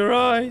anguish in your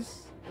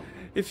eyes.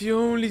 If you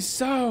only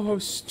saw how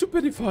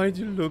stupefied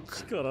you look.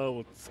 力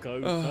を使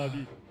うた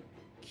び、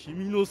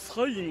君の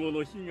最後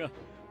の日が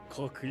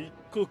刻一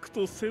刻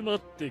と迫っ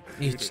てく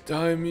る。 Each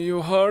time you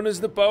harness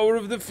the power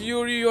of the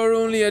Fury, you are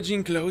only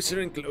edging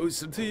closer and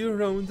closer to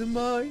your own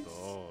demise.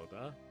 どう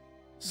だ？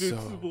絶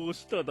So, 望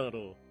しただ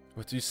ろ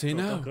what do you say う。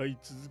 now? 戦い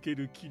続け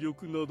る気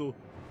力など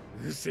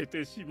失せ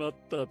てしまっ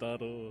ただ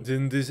ろう。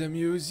 Didn't this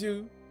amuse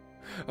you?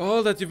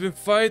 All that you've been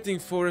fighting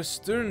for has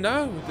turned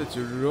out at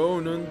your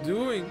own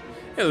undoing.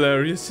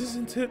 Hilarious,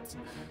 isn't it?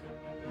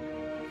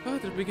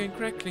 Father began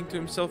crackling to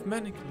himself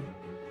maniacally,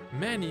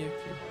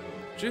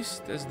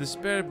 just as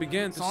despair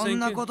began to そん sink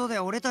な in. ことで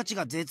俺たち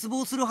が絶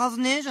望するはず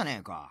ねえじゃね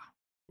えか。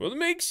 What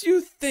makes you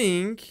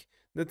think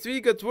that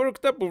we got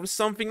worked up over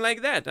something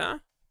like that, huh?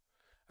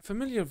 A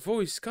familiar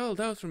voice called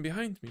out from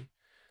behind me.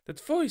 That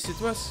voice,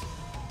 it was...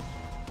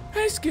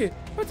 Heisuke,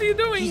 what are you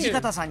doing 土 here?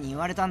 方さんに言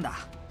われたん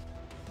だ。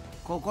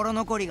心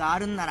残りがあ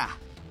るんなら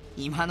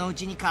今のう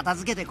ちに片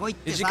付けてこいっ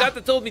てさ。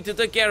 Hijikata told me to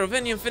take care of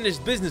any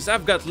unfinished business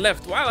I've got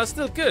left while I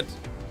still could.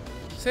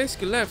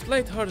 Seisuke laughed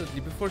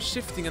lightheartedly before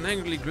shifting an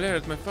angrily glare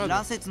at my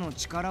羅 father. 刹の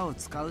力を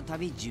使うた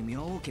び寿命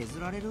を削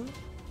られる。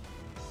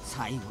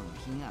最後の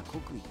日が刻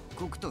一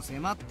刻と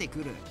迫ってく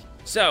る。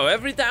 So,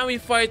 every time we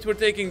fight, we're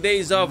taking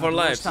days off our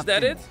lives. Is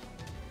that it?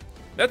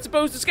 That's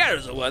supposed to scare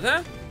us or what,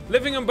 huh?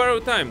 Living on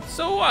borrowed time.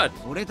 So what?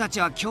 俺たち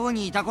は今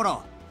日にいた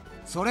頃、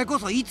それこ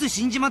そいつ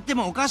死んじまって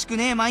もおかしく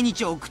ねえ毎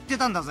日を送って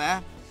たんだぜ。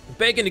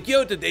 Back in the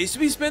Kyoto days,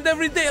 we spent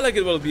every day like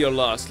it will be our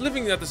last,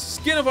 living at the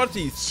skin of our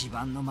teeth. 一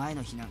番の前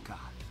の日なんか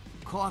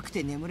怖く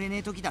て眠れね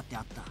え時だって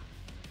あった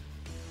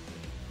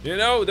You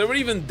know, there were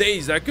even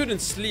days I couldn't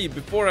sleep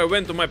before I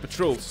went on my 普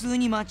patrols. 通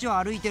に街を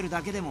歩いてる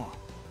だけでも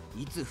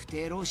いつ不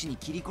定老師に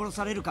切り殺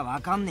されるかわ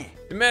かんね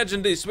え。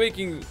 Imagine this,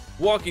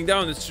 walking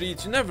down the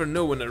streets, you never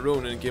know when a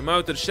Ronin came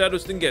out of the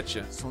shadows to get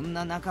you. そん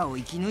な中を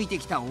生き抜いて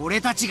きた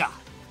俺たちが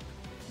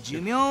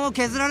寿命を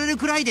削られる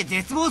くらいで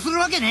絶望する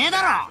わけねえ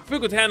だろ。 If we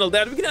could handle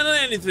that, we can handle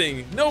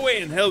anything. No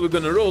way in hell we're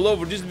gonna roll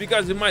over just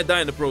because we might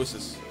die in the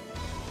process.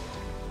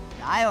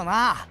 だよ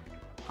な、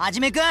は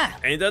じめくん。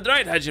 Ain't that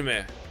right,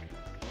 Hajime?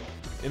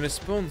 In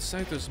response,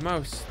 Saito's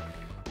mouth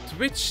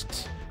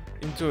twitched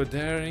into a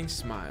daring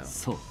smile.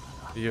 そう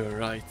You're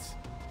right.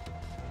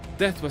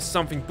 That was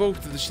something both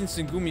of the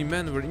Shinsengumi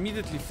men were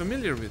immediately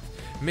familiar with,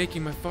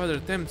 making my father's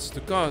attempts to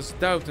cause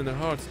doubt in their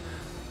hearts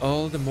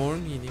all the more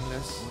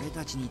meaningless. 俺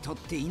たちにとっ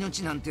て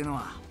命なんての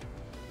は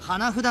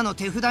花札の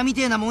手札み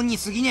てえなもんに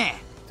過ぎ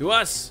ねえ。 To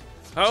us,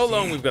 how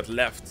long we've got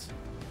left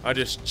are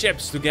just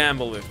chips to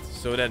gamble with.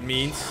 So that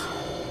means,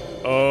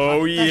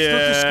 oh たった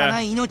一つしかな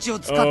yeah, い命を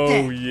使って oh で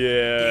っ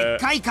yeah.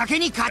 かい賭け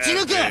に勝ち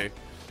抜く。 Okay.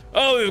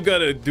 All we've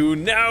gotta do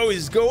now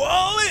is go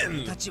all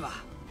俺 in. たちは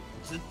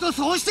ずっと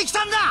そうしてき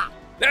たんだ。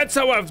 That's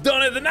how I've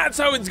done it, and that's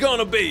how it's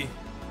gonna be.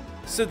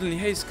 Suddenly,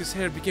 Heisuke's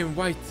hair became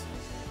white.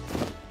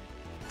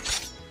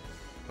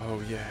 Oh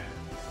yeah.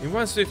 In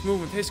one swift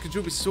movement, Heisuke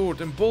drew his sword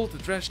and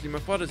bolted rashly in my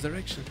father's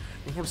direction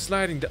before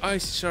sliding the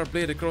icy sharp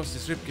blade across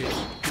his ribcage.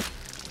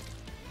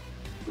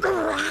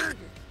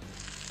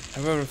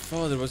 However,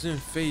 father was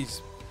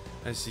unfazed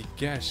as the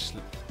gash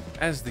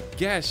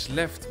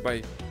left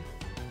by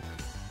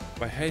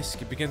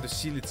Heisuke began to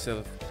seal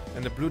itself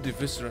and the bloody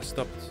viscera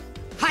stopped.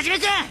 はじめ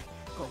くん、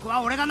ここ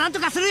は俺が何と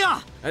かするよ。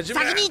先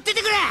Hajime, に行って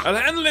てくれ。 I'll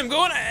handle him,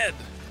 go on ahead!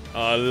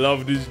 I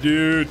love this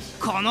dude!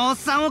 このおっ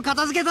さんを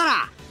片付けた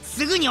ら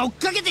すぐに追っ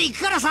かけていく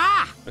からさ。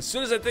 As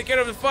soon as I take care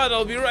of the father,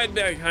 I'll be right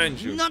back behind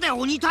みん you. なで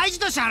鬼退治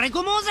としゃれ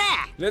込もうぜ。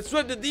 Let's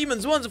sweat the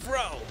demons once and for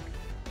all!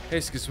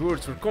 Heisuke's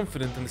words were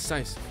confident and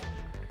decisive,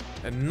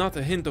 and not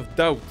a hint of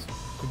doubt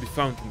could be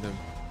found in them.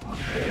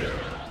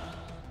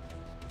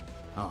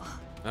 あ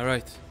あ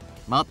Alright,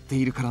 待って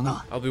いるから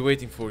な。 I'll be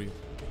waiting for you.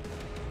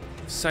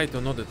 Saito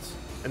nodded,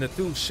 and the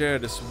two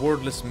shared this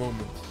wordless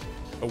moment.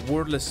 A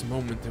wordless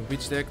moment in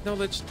which they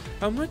acknowledged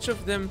how much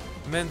of them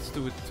meant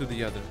to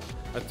the other.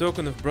 A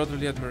token of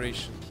brotherly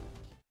admiration.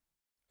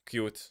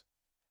 Cute.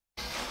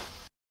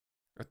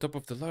 Atop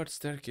of the large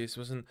staircase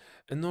was an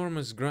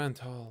enormous grand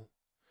hall.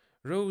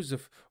 Rows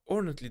of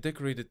ornately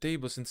decorated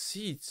tables and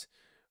seats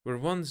were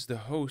once the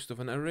host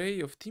of an array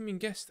of teeming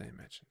guests, I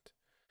imagined.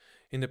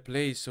 In the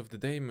place of the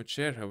daimyo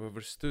chair,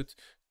 however, stood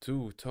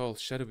two tall,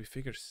 shadowy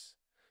figures.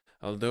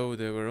 Although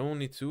there were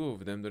only two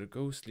of them, their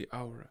ghostly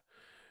aura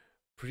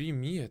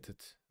permeated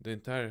the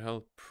entire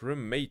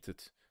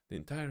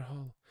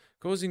hall,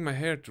 causing my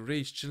hair to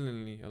raise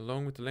chillingly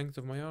along with the length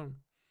of my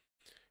arm.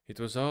 It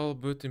was all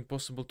but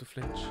impossible to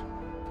flinch.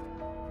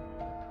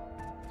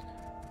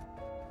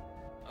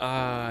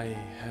 I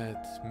had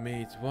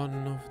made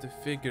one of the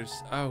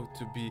figures out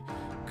to be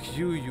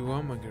Kyuyu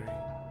Amagari,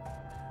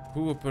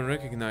 who upon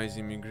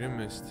recognizing me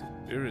grimaced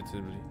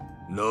irritably.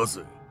 な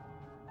ぜ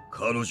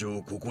彼女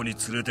をここに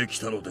連れてき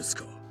たのです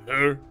か？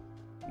 Her?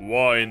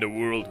 Why in the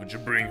world would you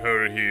bring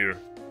her here?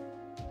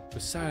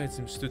 Besides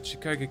him stood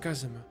Shikage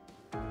Kazama,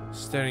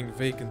 staring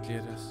vacantly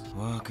at us.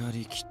 分か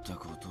りきった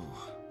こと。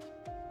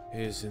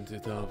 Isn't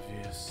it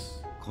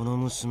obvious? この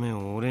娘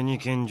を俺に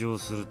献上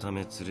するた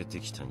め連れて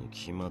きたに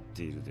決まっ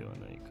ているでは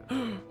ないか。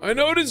I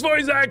know this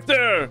voice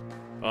actor!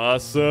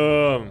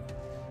 Awesome!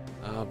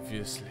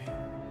 Obviously,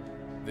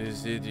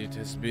 this idiot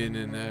has been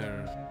in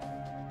error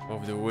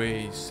of the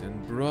ways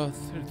and brought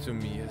her to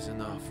me as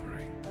an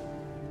offering.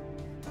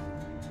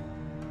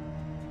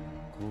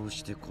 こう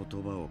して言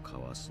葉を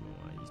交わすの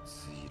はい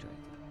つ以来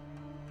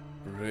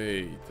だ。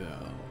 Pray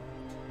thou,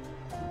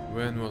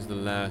 when was the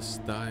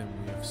last time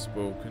we have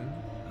spoken?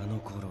 あの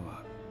頃は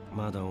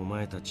まだお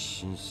前たち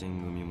新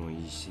選組も威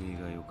勢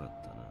が良か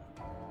ったな。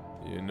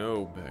 You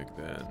know, back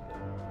then,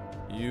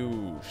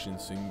 you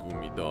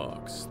Shinsengumi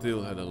dogs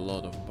still had a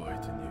lot of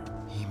bite in you.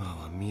 今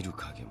は見る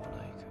影もない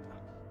が。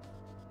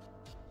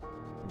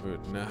 But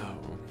now,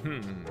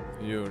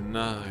 you're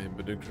nigh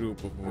but a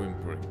group of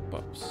whimpering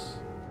pups.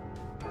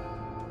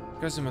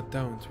 Kazuma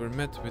Downs were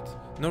met with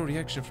no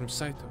reaction from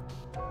Saito,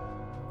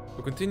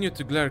 who continued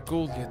to glare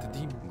coldly at the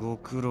demon. ご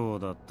苦労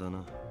だった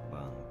な、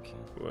番犬。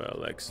 Well,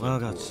 我 excellent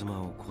が work.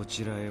 妻をこ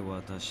ちらへ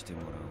渡しても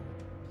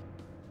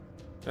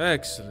らおう。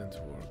 Excellent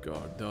work,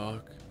 guard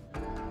dog.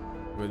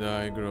 But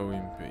I grow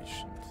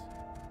impatient.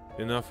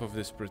 Enough of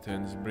this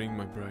pretense, bring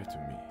my bride to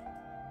me.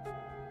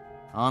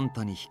 あん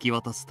たに引き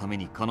渡すため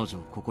に彼女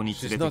をここに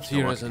連 She's れて not きた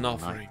here わ as け an では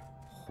ない offering.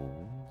 ほ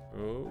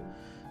Oh,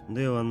 う。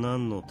では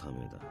何のため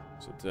だ？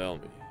 so tell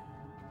me.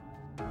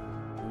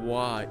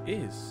 Why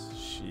is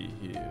she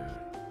here?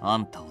 あ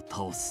んたを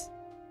倒す。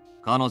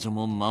彼女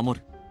も守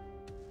る。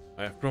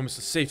 I have promised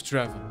a safe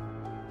travel,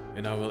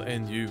 and I will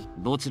end you.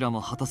 どちら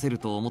も果たせる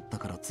と思った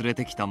から連れ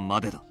てきた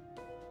までだ。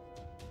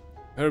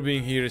 Her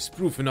being here is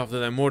proof enough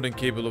that I'm more than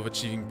capable of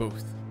achieving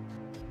both.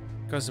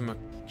 Kazuma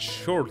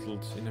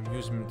chortled in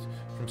amusement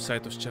from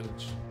Saito's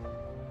challenge.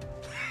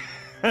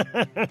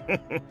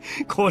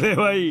 これ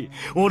はいい。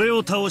俺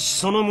を倒し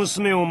その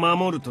娘を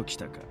守るとき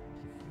たか。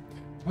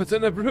What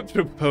an abrupt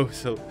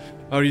proposal.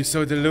 Are you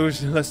so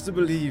delusional as to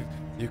believe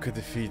you could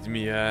defeat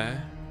me, eh?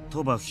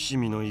 鳥羽伏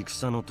見の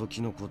戦の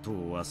時のこと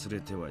を忘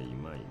れてはい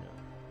まいな。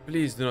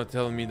Please do not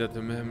tell me that the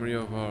memory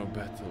of our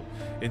battle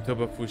in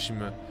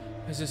Tobafushima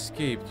has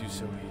escaped you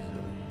so easily.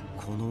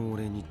 この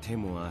俺に手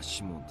も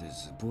足も出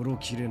ずボロ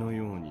切れの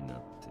ようになっ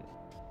て。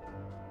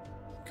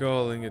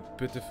Calling it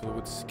pitiful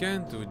would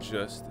scant to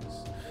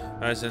justice,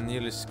 as I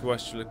nearly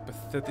squashed you like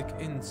pathetic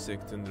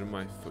insect under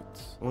my foot.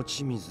 落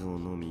ち水を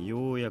飲み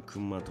ようやく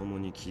まとも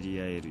に切り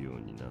合えるよう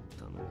になっ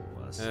たの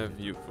を忘れ Have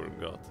you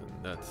forgotten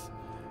that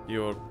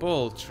your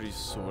paltry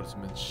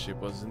swordsmanship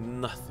was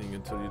nothing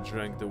until you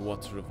drank the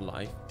water of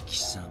life? 貴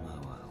様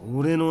は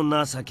俺の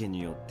情け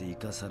によって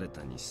生かされ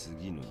たに過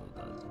ぎぬの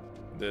だぞ。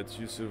That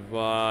you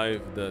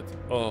survived that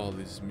all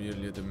is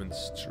merely a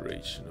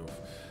demonstration of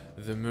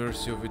the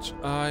mercy of which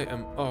I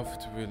am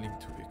oft willing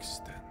to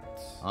extend.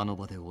 あの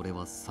場で俺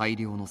は最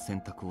良の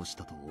選択をし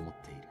たと思っ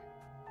ている。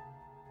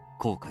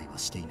後悔は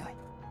していない。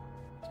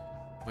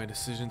My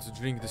decision to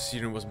drink the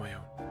serum was my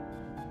own.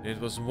 It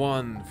was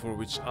one for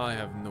which I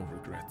have no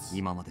regrets.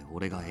 今まで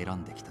俺が選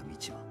んできた道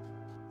は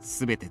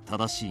全て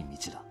正しい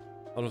道だ。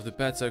All of the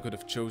paths I could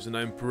have chosen,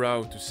 I am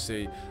proud to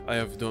say I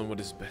have done what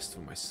is best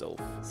for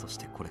myself. そし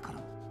てこれから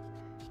も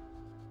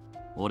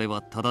俺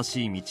は正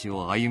しい道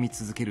を歩み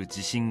続ける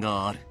自信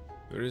がある。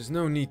There is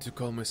no need to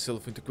call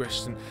myself into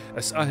question,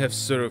 as I have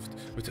served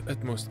with the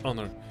utmost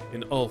honor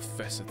in all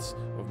facets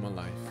of my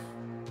life.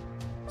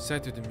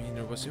 Saito's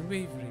demeanor was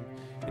unwavering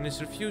in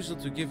his refusal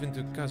to give in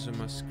to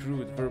Kazuma's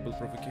crude verbal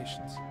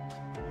provocations.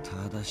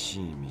 正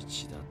しい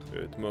道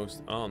だと。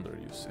 Utmost honor,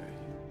 you say?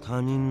 他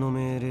人の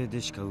命令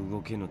でしか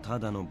動けぬた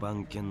だの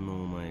番犬の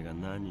お前が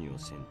何を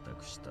選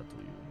択したとい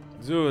う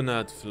Do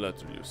not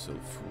flatter yourself,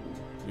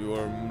 fool. You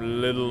are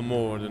little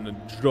more than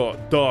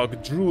a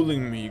dog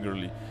drooling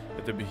meagerly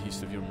at the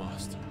behest of your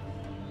master.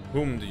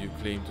 Whom do you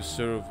claim to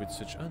serve with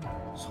such honor?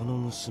 その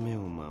娘を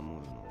守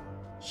るのは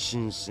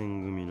新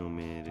選組の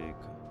命令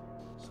か、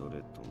そ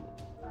れとも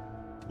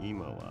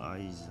今は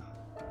愛沢。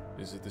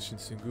 Is it the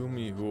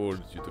Shinsengumi who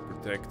ordered you to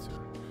protect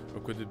her,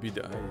 or could it be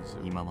the eyes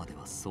of... 今まで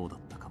はそうだっ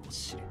たかも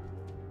しれん。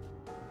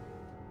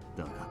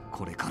だが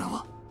これから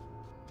は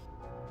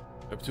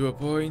Up to a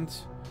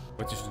point,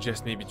 what you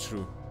suggest may be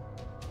true.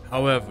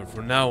 However,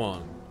 from now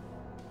on,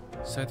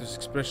 Saito's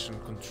expression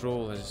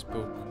control as he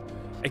spoke,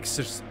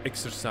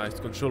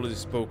 exercised control as he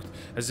spoke,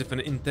 as if an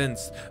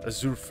intense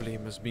azure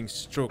flame was being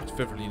stroked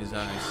fervently in his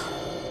eyes.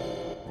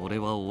 俺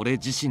は俺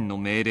自身の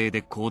命令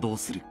で行動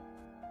する。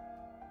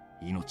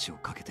命を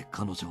かけて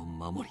彼女を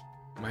守り、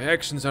 My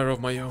actions are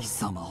of my own. 貴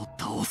様を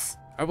倒す。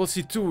 I will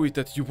see to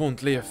it that you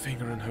won't lay a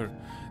finger on her.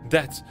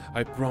 That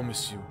I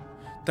promise you.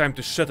 Time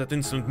to shut that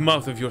insolent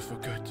mouth of yours for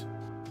good.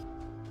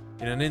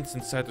 In an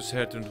instant, Saito's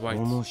hair turned white.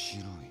 面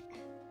白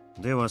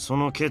い。ではそ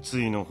の決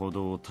意のほ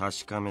どを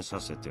確かめさ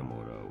せても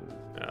らお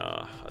う。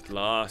Ah, at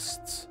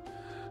last,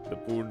 the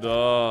poor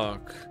dog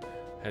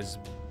has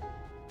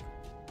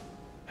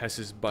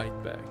his bite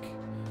back.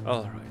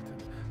 All right,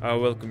 then. I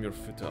welcome your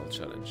futile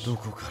challenge. ど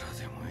こから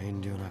でも遠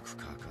慮なく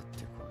かかっ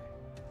てこ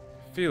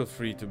Feel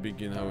free to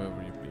begin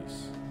however you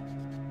please.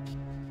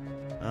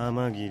 い。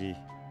天霧、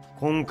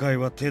今回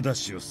は手出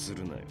しをす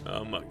るなよ。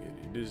 Amagiri,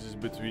 this is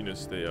between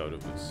us. Stay out of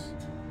this.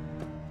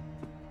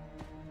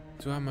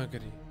 To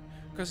Amagiri,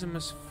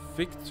 Kazuma's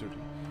victory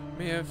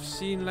may have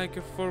seemed like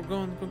a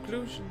foregone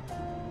conclusion.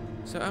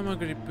 So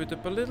Amagiri put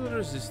up a little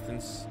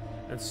resistance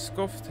and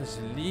scoffed as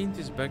he leaned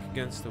his back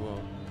against the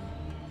wall.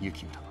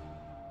 雪村、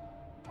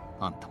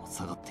あんたも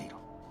下がっていろ。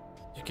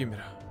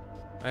 Yukimura,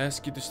 I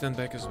ask you to stand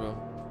back as well.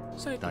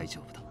 Saito, 大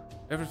丈夫だ。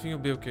 everything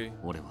will be okay.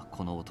 俺は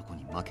この男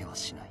に負けは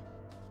しない。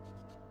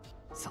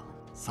さ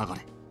あ、下が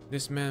れ。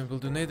 This man will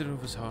do neither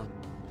of us harm.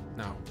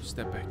 Now,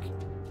 step back.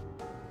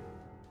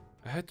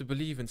 I had to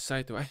believe in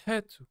Saito, I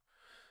had to.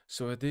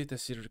 So I did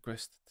as he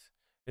requested,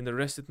 and I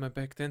rested my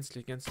back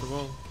tensely against the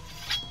wall.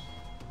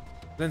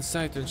 Then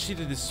Saito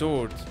unsheathed his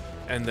sword,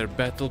 and their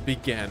battle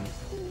began.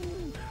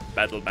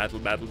 Battle, battle,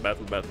 battle,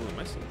 battle, battle, and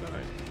my son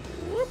died.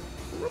 Whoop,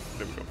 whoop,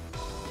 there we go.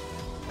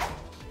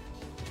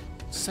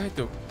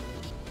 Saito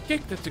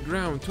kicked at the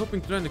ground,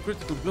 hoping to land a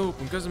critical blow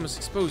upon Kazuma's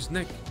exposed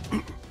neck.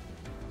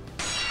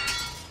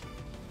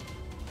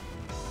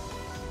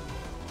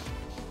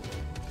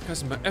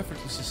 Kazuma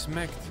effortlessly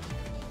smacked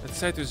at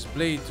Saito's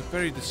blade to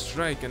parry the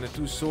strike, and the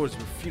two swords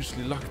were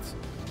fiercely locked.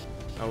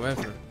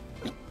 However,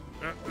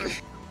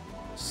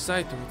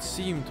 Saito, it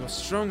seemed, was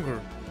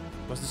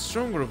the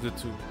stronger of the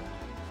two.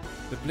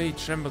 The blade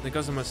trembled in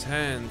Kazuma's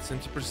hands,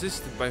 and he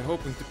persisted by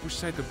hoping to push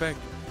Saito back.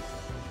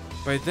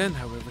 By then,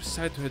 however,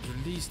 Saito had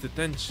released the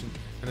tension,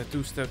 and the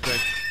two stepped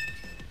back.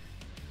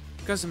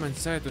 Kazuma and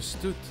Saito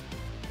stood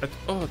at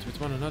odds with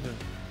one another.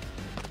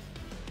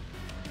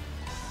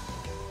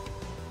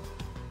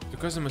 To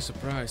Kazuma's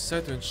surprise,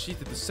 Saito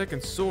unsheathed the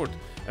second sword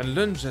and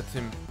lunged at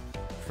him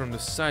from the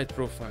side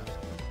profile.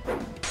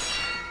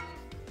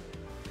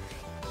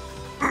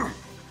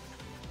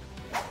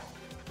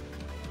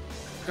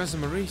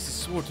 Kazuma raised his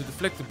sword to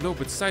deflect the blow,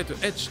 but Saito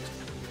edged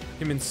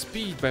him in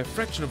speed by a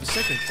fraction of a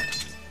second.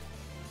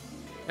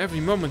 Every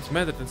moment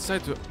mattered, and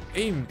Saito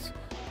aimed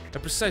a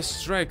precise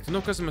strike to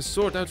knock Kazuma's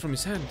sword out from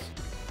his hand.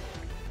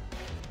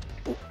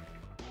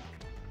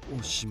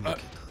 I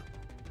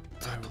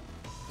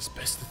was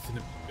bested in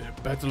a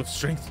battle of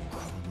strength.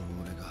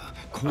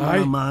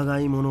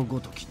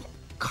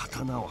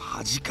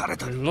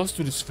 I lost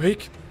to this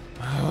fake?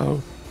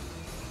 How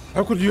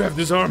could you have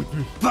disarmed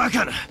me?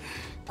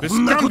 This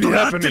can't be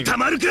happening!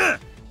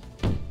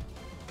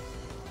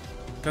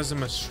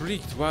 Kazuma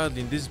shrieked wildly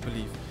in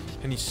disbelief,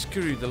 and he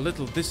scurried a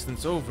little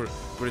distance over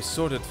where his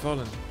sword had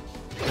fallen.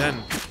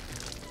 Then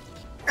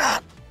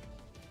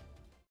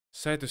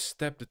Saito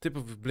stabbed the tip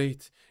of a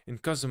blade in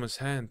Kazuma's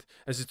hand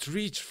as it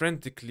reached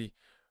frantically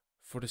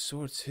for the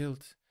sword's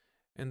hilt,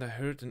 and I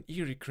heard an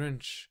eerie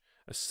crunch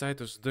as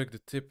Saito dug the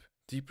tip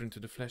deeper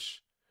into the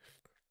flesh.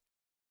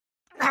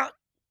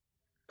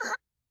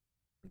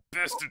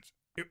 Bastard!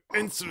 You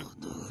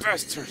insolent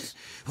bastard!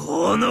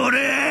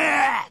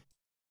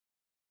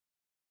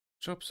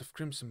 Drops of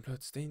crimson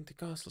blood stained the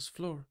castle's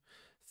floor.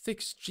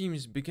 Thick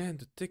streams began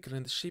to trickle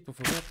in the shape of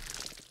a web.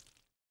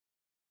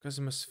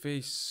 Kazuma's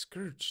face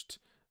scourged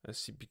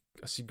as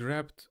he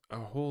grabbed a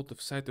hold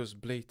of Saito's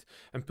blade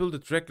and pulled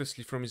it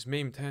recklessly from his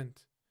maimed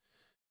hand.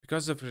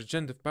 Because of her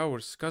regenerative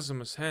powers,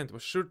 Kazuma's hand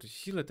was sure to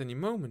heal at any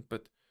moment,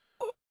 but...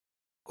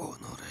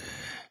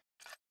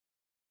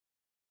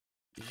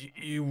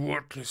 You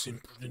worthless,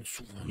 impudent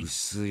swine.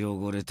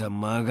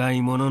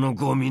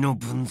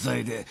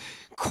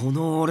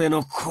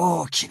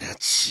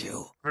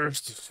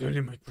 First you fill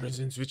in my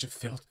presence with your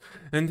filth,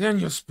 and then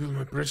you spill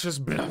my precious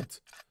blood.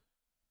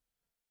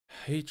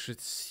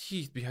 Hatred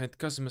seethed behind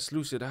Kazuma's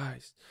lucid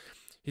eyes,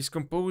 his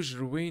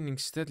composure waning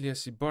steadily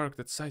as he barked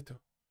at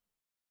Saito.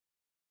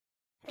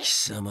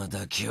 This is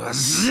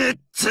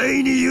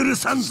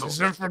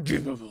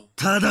unforgivable.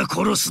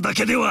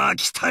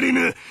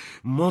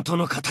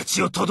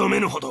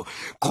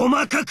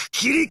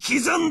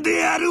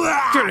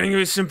 Killing you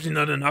is simply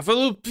not enough. I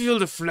will peel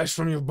the flesh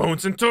from your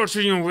bones and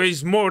torture you in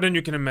ways more than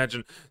you can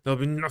imagine. There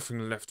will be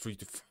nothing left for you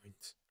to find.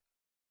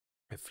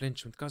 I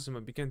flinched when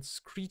Kazuma began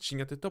screeching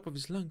at the top of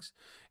his lungs.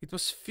 It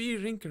was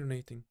fear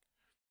incarnating.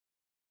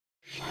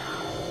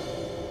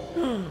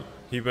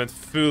 He went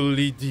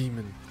fully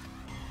demon.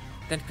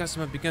 Then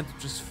Kazuma began to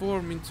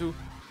transform into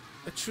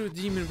a true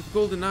demon with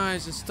golden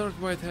eyes and stark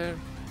white hair.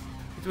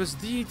 It was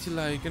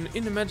deity-like, an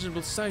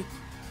unimaginable sight.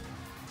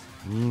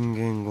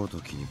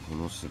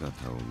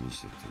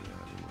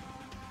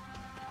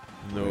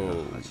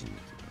 No.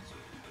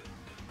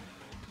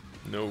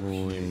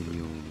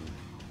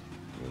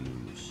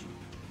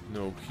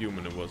 No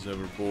human was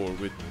ever bore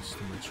witness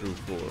to my true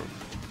form.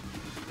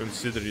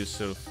 Consider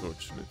yourself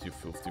fortunate, you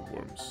filthy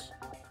worms.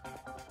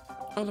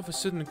 All of a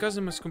sudden,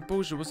 Kazuma's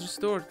composure was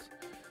restored,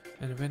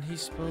 and when he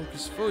spoke,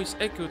 his voice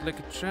echoed like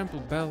a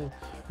trampled bell,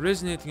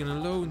 resonating in a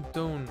low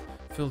tone,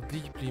 fell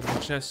deeply in my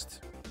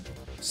chest.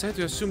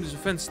 Saito assumed his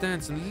offense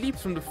stance and leaped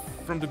from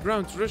the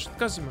ground to rush at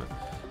Kazuma,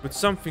 but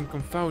something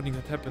confounding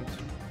had happened.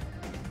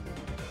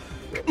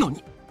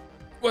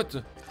 What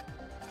the?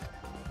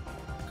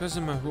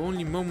 Kazuma, who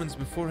only moments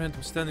beforehand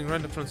was standing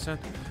right in front of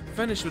Saito,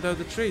 vanished without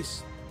a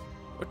trace.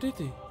 Or did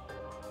he?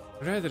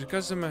 Rather,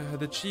 Kazuma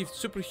had achieved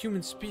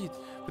superhuman speed,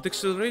 with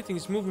accelerating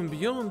his movement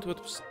beyond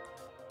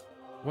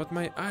what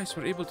my eyes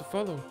were able to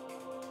follow.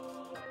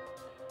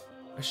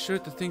 I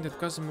shuddered to think that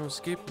Kazuma was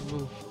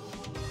capable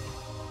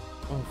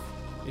of,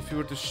 if he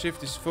were to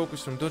shift his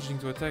focus from dodging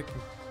to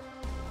attacking.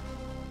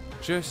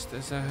 Just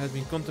as I had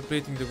been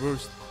contemplating the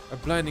worst, a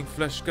blinding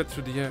flash cut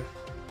through the air.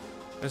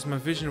 As my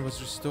vision was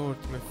restored,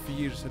 my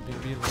fears had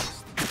been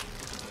realized.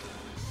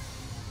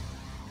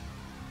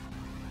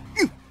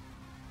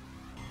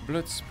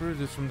 Blood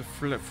spurted from the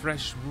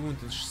fresh wound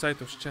in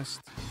Saito's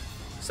chest.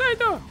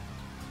 Saito!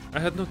 I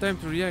had no time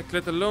to react,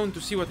 let alone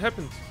to see what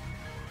happened.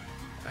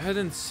 I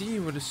hadn't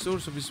seen where the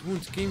source of his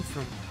wound came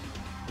from,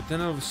 but then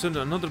all of a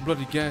sudden another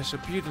bloody gash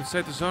appeared on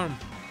Saito's arm.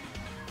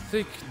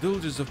 Thick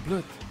dulges of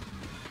blood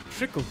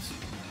trickled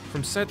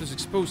from Saito's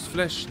exposed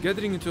flesh,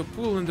 gathering into a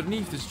pool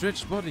underneath his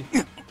stretched body.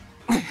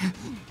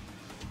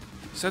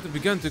 Saito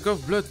began to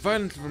cough blood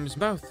violently from his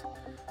mouth,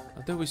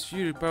 although his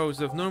fury powers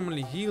have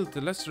normally healed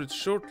the lacerates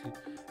shortly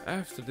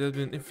after they had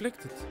been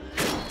inflicted.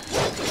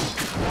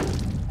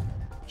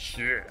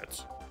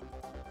 Shit.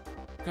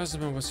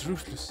 Kazuma was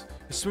ruthless.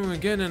 He swung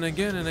again and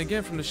again and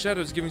again from the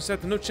shadows, giving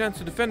Saito no chance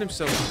to defend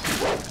himself.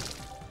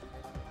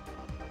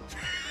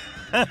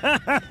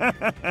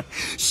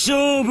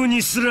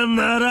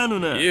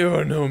 You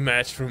are no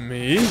match for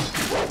me.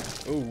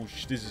 Oh,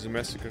 this is a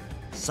massacre.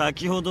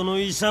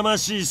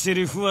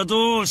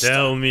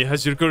 Tell me,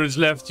 has your courage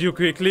left you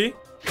quickly?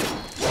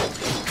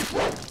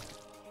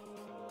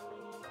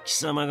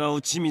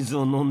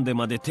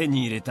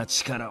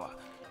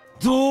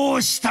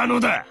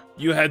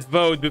 You had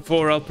vowed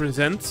before I'll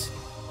present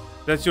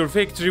that your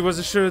victory was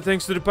assured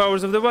thanks to the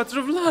powers of the water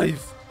of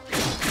life.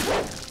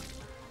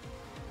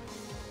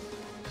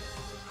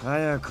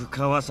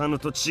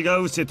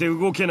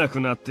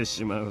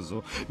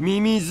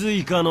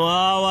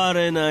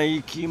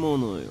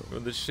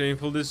 What a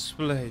shameful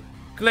display.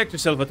 Collect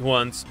yourself at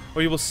once,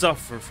 or you will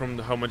suffer from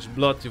how much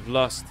blood you've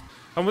lost.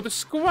 I want to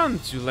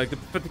squant you like the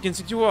pathetic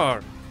insect you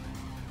are.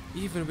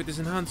 Even with his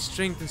enhanced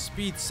strength and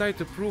speed,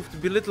 Saito proved to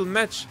be little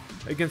match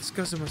against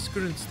Kazuma's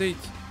current state.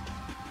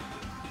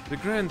 The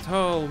grand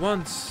hall,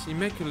 once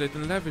immaculate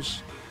and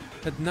lavish,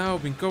 had now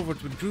been covered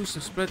with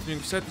gruesome splattering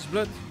of Saito's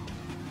blood.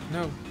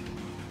 No,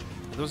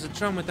 it was a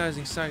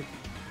traumatizing sight,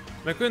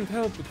 and I couldn't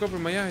help but cover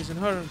my eyes in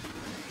horror.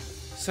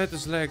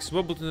 Saito's legs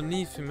wobbled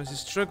underneath him as he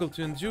struggled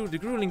to endure the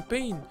grueling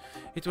pain.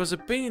 It was a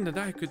pain that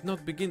I could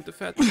not begin to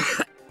fathom.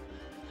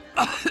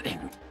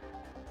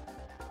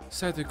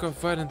 Saito coughed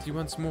violently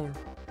once more,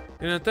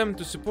 in an attempt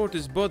to support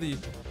his body,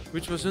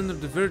 which was under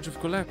the verge of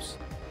collapse.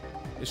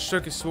 He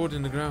struck his sword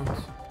in the ground.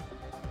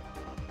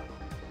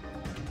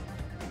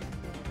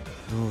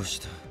 どう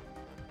した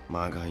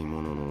まがい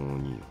ものの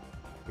鬼よ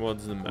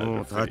What's the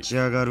もう matter, 立ち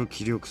上がる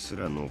気力す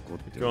ら残っ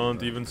てる Can't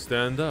even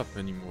stand up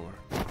anymore.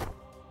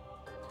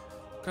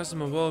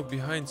 Kazuma walked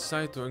behind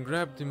Saito and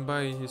grabbed him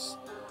by his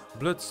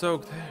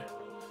blood-soaked hair,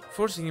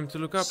 forcing him to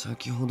look up.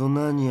 先ほど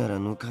何やら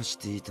抜かし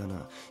ていた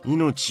な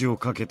命を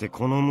かけて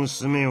この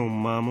娘を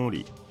守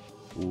り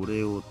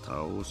俺を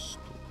倒す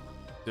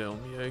と Tell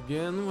me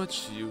again what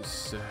you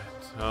said.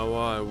 How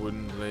I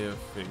wouldn't lay a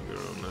finger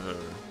on her.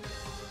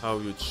 How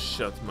you'd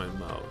shut my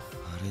mouth.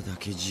 あれだ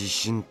け自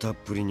信たっ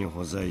ぷりに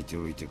ほざいて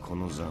おいてこ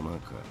のざま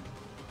か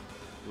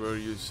Were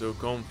you so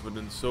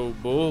confident, so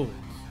bold?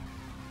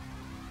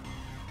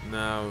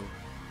 Now,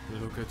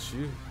 look at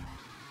you.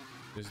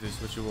 Is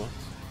this what you want?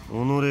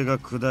 己が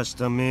下し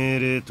た命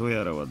令と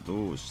やらは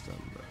どうしたん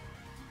だ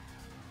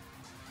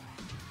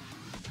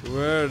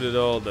Where did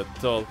all that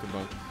talk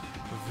about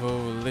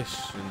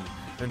volition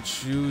and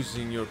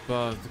choosing your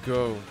path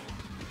go?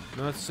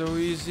 Not so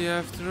easy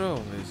after all,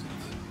 is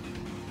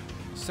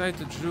it?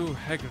 Saito drew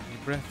haggardly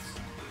breaths,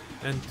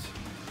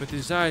 but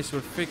his eyes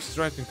were fixed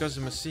right in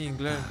Kazuma's seeing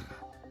glare.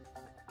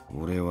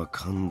 俺は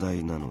寛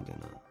大なのでな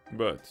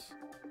But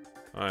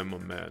I'm a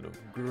man of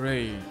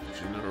great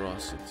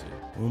generosity.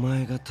 お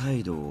前が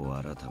態度を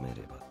改め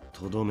れば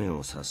とどめ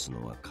を刺す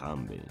のは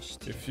勘弁し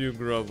て If you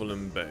grovel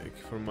and beg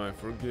for my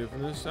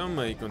forgiveness, I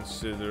may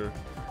consider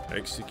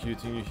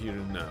executing you here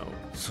and now.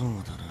 そう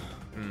だな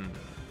Hmm.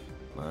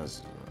 ま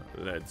ずは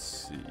Let's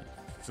see.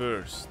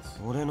 First,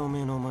 俺の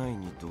目の前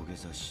に土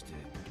下座して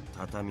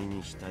畳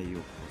に額をこす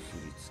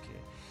りつけ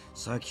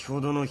先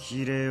ほどの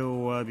比例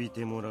を浴び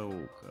てもらおう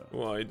か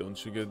why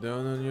don't you get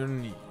down on your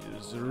knees,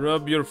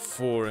 rub your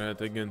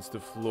forehead against the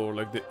floor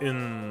like the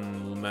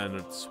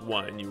ill-mannered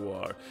swine you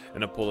are,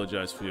 and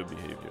apologize for your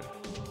behavior.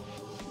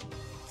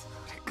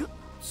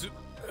 To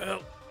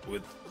hell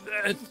with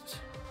that.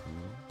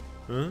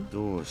 Huh?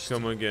 どうした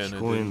Come again, I 聞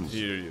こえん didn't ぞ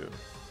hear you.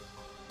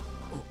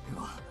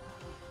 俺は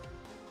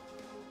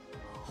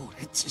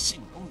俺自身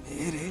の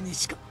命令に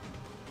しか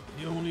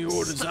The only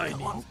orders I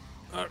need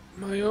are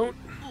my own.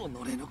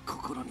 己の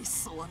心に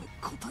沿わぬ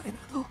答えな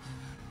ど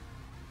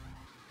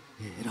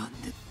選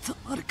んでた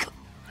まるか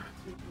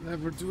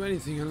Never do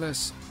anything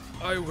unless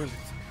I will it.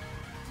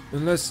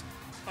 Unless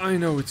I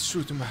know it's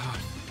true to my heart.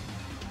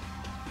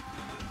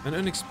 An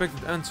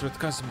unexpected answer at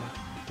Kazuma,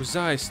 whose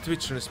eyes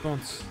twitched in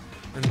response.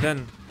 And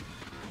then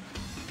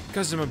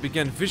Kazuma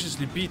began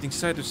viciously beating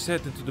Saito's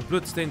head into the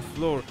blood-stained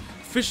floor,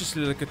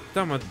 viciously like a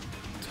tama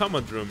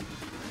drum.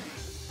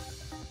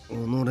 己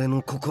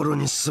の心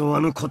に沿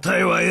わぬ答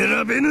えは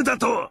選べぬだ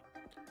と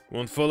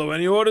Won't follow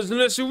any orders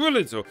unless you will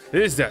it, so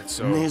is that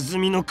so? ネズ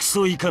ミのク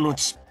ソイカの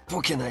ちっ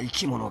ぽけな生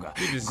き物が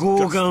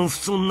傲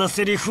岸不遜な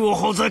セリフを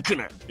ほざく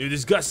な You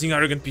disgusting,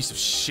 arrogant piece of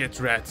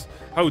shit, rat.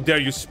 How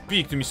dare you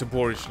speak to me so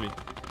boorishly?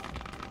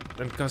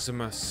 Then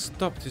Kazuma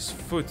stomped his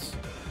foot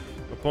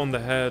upon the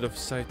head of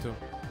Saito.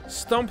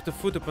 Stomped the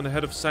foot upon the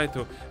head of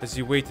Saito as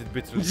he waited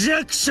bitterly.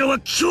 弱者は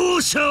強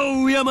者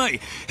を敬い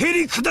へ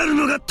り下る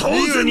のが当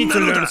You 然 need な to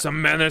の learn だ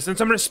some manners and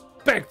some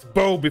respect.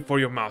 Bow before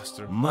your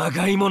master. ま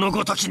がいもの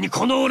ごときに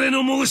この俺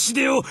の申し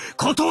出を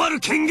断る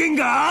権限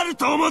がある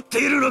と思って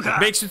いるのか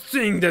Makes you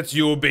think that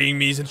you obeying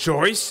me is a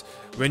choice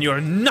when you are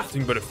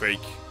nothing but a fake.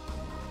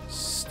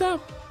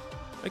 Stop!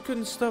 I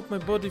couldn't stop my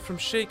body from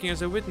shaking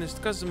as I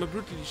witnessed Kazuma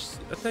brutally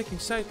attacking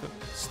Saito.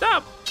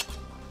 Stop!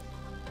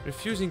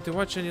 Refusing to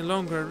watch any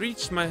longer, I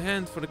reached my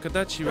hand for the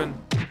Kadachi when...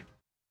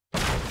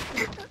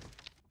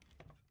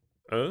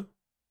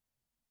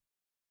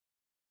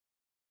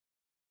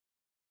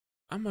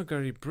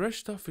 Amagari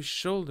brushed off his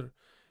shoulder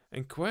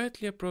and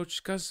quietly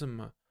approached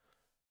Kazuma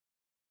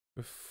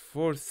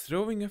before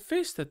throwing a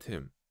fist at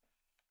him.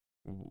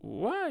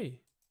 Why?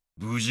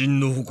 武人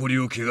の誇り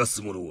を汚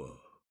す者は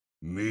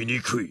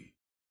醜い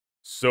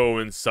So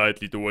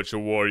unsightly to watch a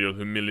warrior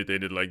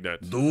humiliated like that.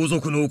 同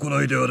族の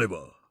行いであれば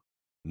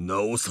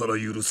なおさら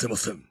許せま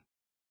せん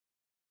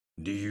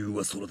理由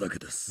はそれだけ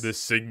です This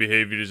sick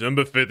behavior is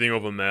unbefitting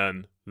of a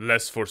man,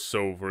 less for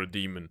so for a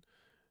demon.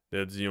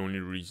 That's the only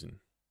reason.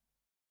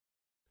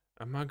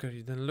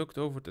 Amagari then looked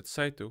over at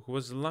Saito, who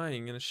was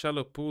lying in a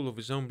shallow pool of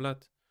his own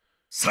blood.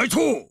 サイト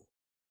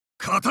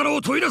刀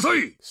を取りなさ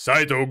い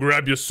Saito,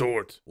 grab your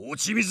sword. 落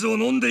ち水を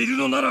飲んでいる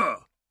のなら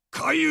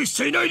回遊し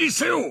ちゃいないに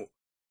せよ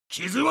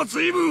傷は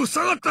随分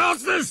塞がったは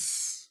ずで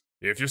す。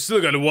 If you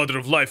still got the water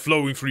of life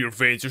flowing through your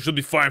veins, you should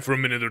be fine for a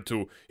minute or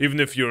two, even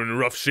if you're in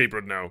rough shape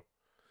right now.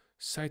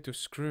 Saito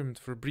squirmed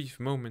for a brief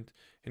moment,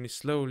 and he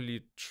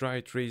slowly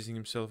tried raising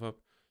himself up.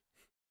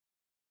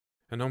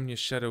 An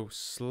ominous shadow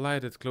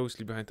slided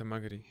closely behind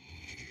Tamagari.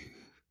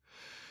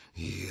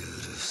 I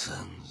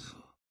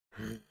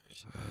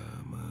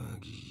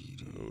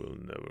will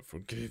never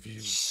forgive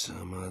you.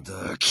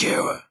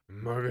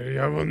 Tamagari,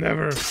 I will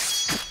never.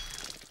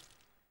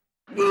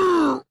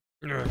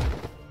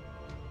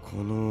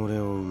 この俺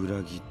を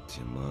裏切っ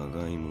てま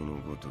がいも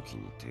のごとき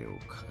に手を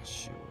貸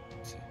しおっ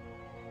て。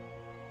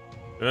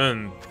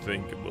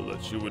 Unthinkable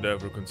that you would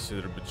ever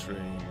consider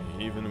betraying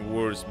me, even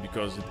worse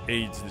because it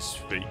aids this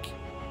fake.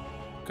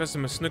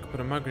 Kazuma snuck up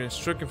at Amagari and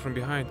struck him from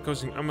behind,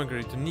 causing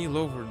Amagari to kneel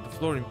over the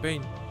floor in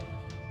pain.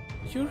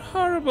 You're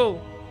horrible!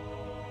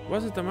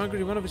 Wasn't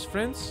Amagari one of his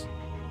friends?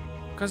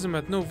 Kazuma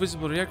had no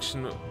visible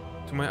reaction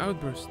to my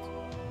outburst.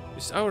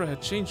 His aura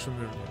had changed from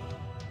earlier.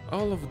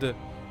 All of the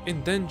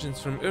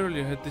indulgence from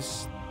earlier had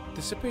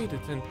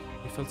dissipated, and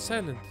he felt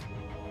silent.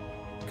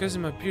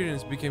 Kazuma's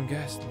appearance became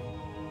ghastly,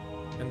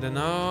 and then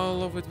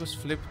all of it was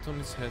flipped on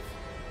its head.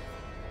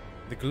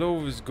 The glow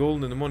of his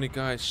golden demonic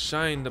eyes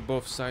shined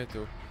above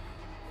Saito,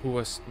 who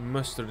was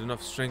mustered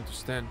enough strength to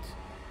stand.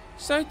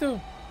 Saito!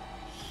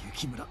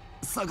 Yukimura,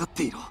 下がっ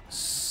ていろ.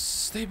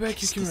 Stay back,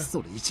 Yukimura.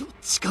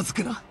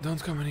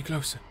 Don't come any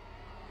closer.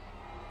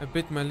 I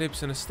bit my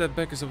lips and I stepped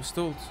back as I was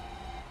told.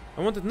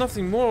 I wanted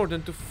nothing more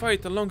than to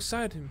fight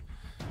alongside him,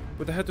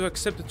 but I had to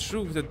accept the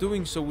truth that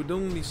doing so would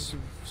only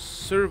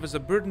serve as a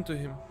burden to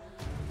him.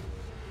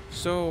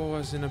 So I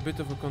was in a bit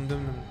of a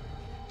conundrum.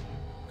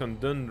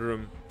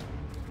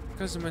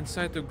 Kazuma and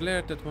Saito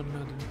glared at one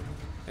another,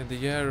 and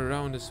the air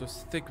around us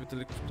was thick with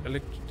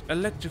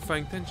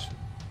electrifying tension.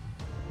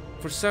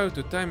 For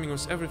Saito, timing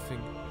was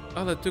everything.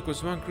 All it took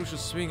was one crucial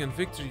swing and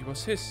victory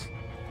was his.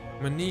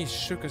 My knees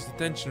shook as the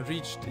tension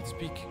reached its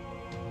peak.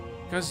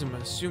 Kazuma,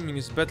 assuming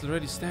his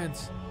battle-ready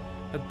stance,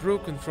 had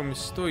broken from his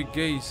stoic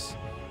gaze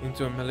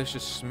into a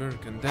malicious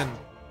smirk, and then...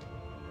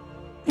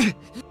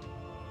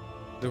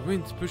 The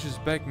wind pushes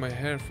back my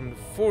hair from the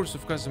force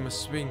of Kazuma's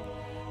swing,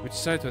 which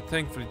Saito had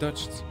thankfully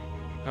dodged.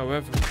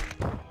 However,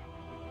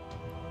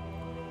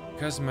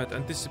 Kazuma had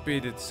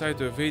anticipated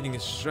Saito evading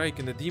his strike,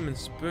 and the demon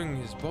spun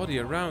his body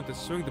around and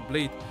swung the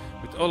blade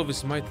with all of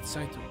his might at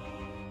Saito.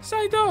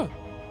 Saito!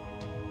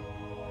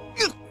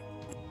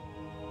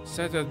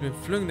 Saito had been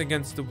flung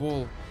against the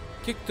wall,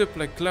 kicked up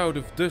like a cloud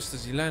of dust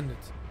as he landed.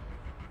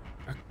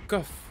 A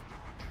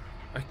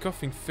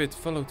coughing fit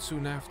followed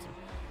soon after,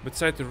 but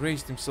Saito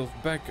raised himself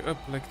back up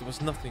like there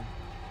was nothing.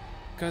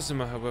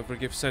 Kazuma, however,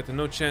 gave Saito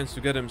no chance to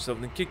get himself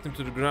and kicked him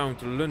to the ground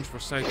to lunge for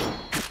Saito.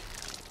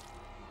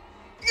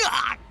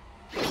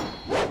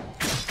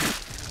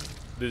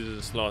 This is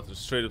a slaughter,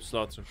 straight up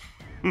slaughter.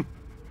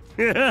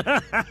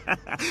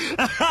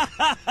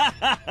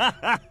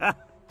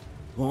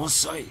 Too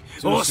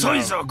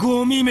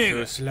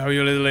slow,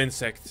 you little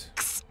insect.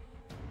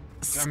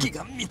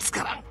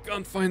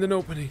 Can't find an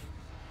opening.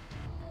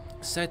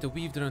 Saito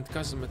weaved around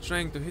Kazuma,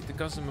 trying to hit the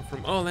Kazuma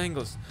from all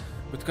angles,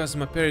 but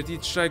Kazuma parried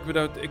each strike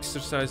without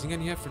exercising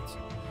any effort.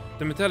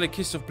 The metallic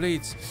hiss of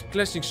blades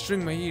clashing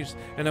stung my ears,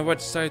 and I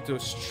watched Saito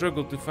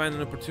struggle to find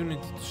an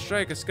opportunity to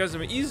strike as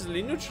Kazuma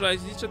easily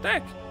neutralized each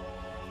attack.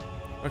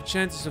 Our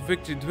chances of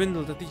victory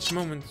dwindled at each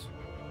moment.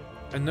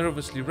 I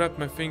nervously wrapped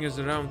my fingers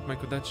around my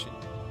kodachi.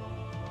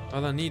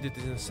 All I needed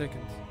is in a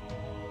second.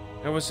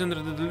 I was under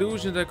the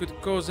delusion that I could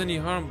cause any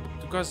harm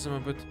to Kazuma,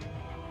 but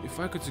if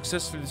I could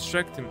successfully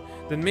distract him,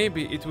 then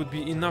maybe it would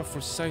be enough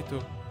for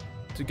Saito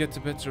to get the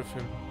better of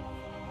him.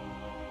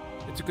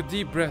 I took a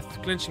deep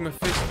breath, clenching my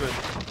fist but...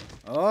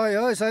 Oi,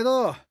 oi,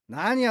 Saito!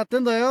 Nani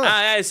yattendo yo?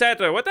 Hey,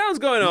 Saito, what the hell's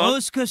going on?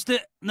 もしかし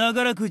て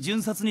長く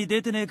巡察に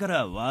出てねえか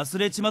ら忘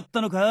れちまった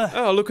のか?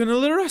 Oh, looking a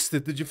little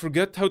rusted. Did you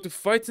forget how to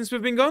fight since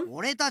we've been gone?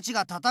 俺たち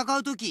が戦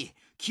うとき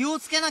気を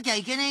つけなきゃ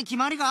いけねえ決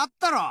まりがあっ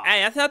たろ.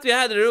 Hey, I thought we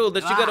had a rule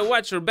that you gotta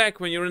watch your back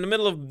when you're in the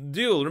middle of a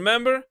duel,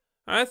 remember?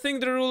 I think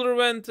the ruler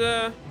went,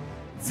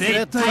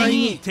 絶対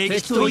に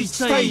敵と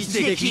1対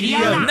1で切り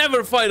合う.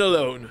 Never fight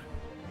alone!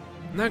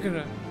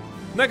 Nagara,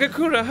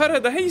 Nagakura,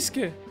 Harada,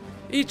 Heisuke!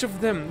 Each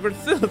of them were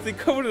filthy,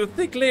 covered with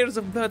thick layers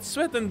of blood,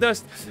 sweat and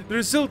dust, the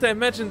result I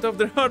imagined of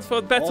their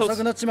hard-fought battles. I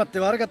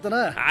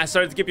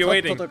started to keep you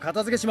waiting.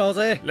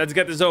 Let's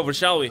get this over,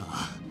 shall we?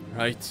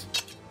 Right.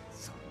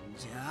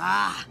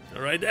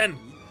 Alright then.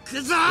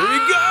 Here we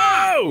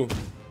go!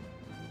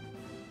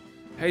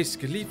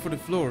 Heisuke leaped for the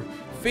floor,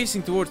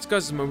 facing towards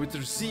Kazuma with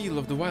the zeal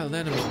of the wild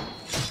animal.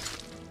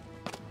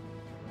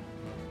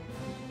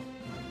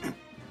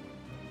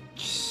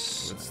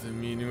 What's the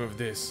meaning of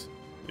this,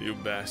 you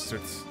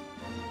bastards?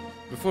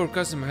 Before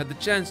Kazuma had the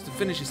chance to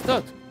finish his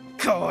thought.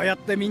 Hey,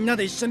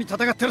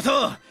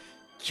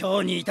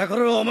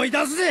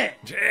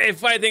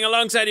 fighting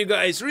alongside you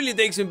guys really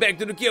takes me back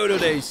to the Kyoto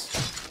days.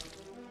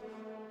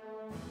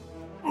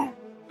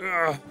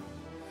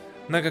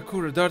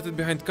 Nagakura darted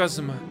behind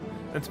Kazuma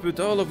and put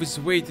all of his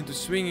weight into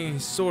swinging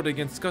his sword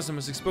against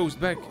Kazuma's exposed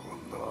back.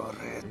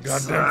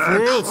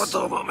 Goddamn fools!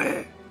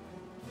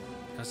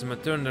 Kazuma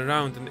turned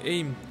around and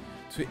aimed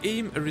to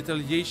aim a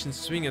retaliation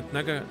swing at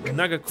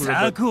Nagakura.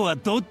 ザコは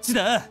どっち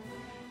だ。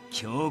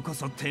今日こ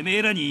そてめ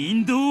えらに引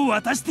導を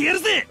渡してやる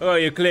ぜ。 Oh,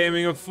 you're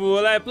claiming a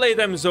fool.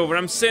 Playtime is over.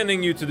 I'm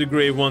sending you to the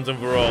grave once and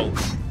for all.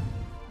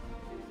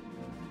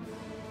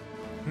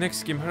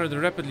 Next came Harada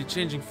rapidly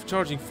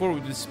charging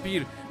forward with a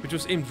spear, which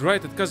was aimed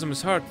right at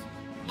Kazuma's heart.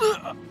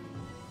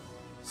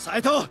 サ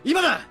イト、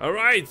今だ。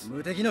 Alright!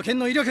 無敵の剣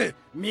の威力、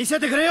見せ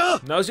てくれよ。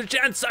 Now's your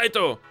chance,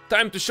 Saito!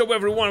 Time to show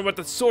everyone what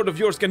that sword of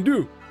yours can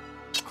do!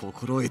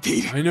 心得て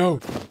いる。 I know!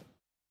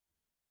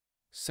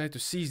 Saito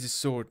seized his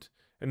sword,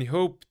 and he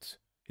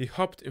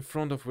hopped in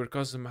front of where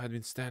Kazuma had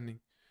been standing.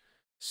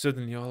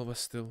 Suddenly all was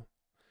still.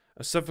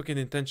 A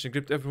suffocating tension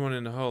gripped everyone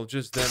in the hall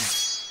just then.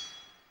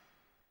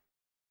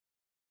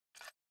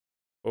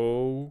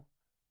 Oh,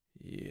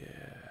 yeah.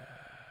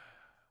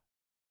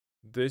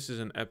 This is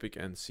an epic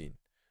end scene.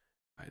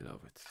 I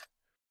love it.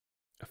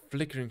 A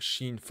flickering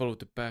sheen followed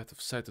the path of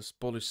Saito's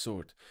polished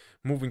sword,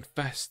 moving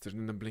faster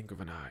than the blink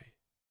of an eye.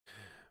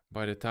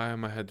 By the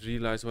time I had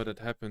realized what had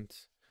happened,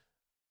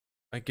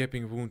 a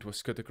gaping wound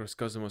was cut across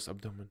Kazuma's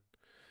abdomen.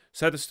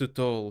 Saito stood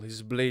tall,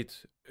 his blade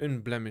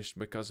unblemished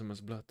by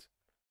Kazuma's blood.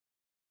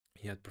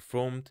 He had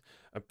performed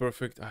a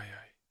perfect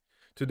aye-aye,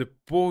 to the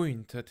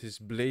point that his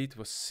blade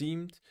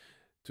seemed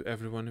to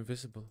everyone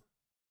invisible.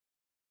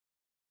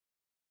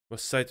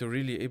 Was Saito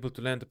really able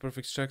to land a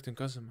perfect strike on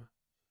Kazuma?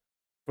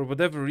 For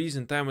whatever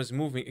reason, time was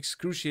moving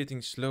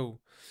excruciatingly slow,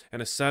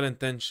 and a silent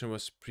tension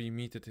was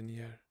pre-meted in the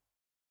air.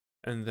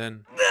 And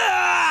then...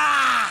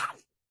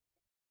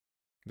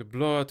 the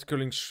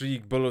blood-curdling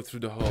shriek bellowed through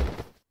the hall.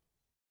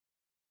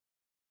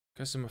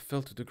 Kazuma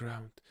fell to the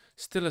ground,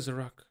 still as a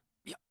rock.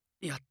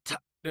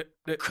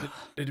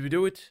 Did we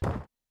do it?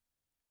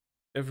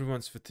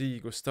 Everyone's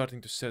fatigue was starting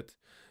to set,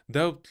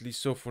 doubtly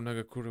so for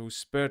Nagakura, who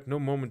spared no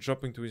moment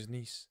dropping to his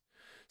knees.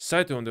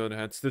 Saito, on the other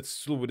hand, stood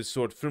still with his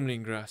sword firmly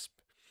in grasp,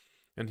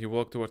 and he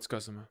walked towards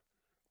Kazuma.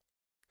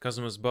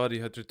 Kazuma's body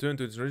had returned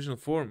to its original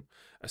form,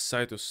 as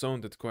Saito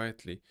sauntered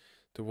quietly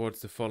towards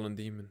the fallen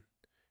demon.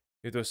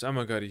 It was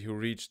Amagari who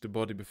reached the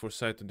body before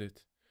Saito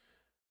did.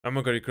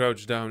 Amagari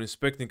crouched down,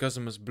 inspecting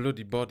Kazuma's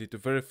bloody body to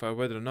verify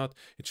whether or not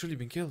it truly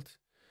been killed.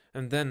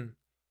 And then...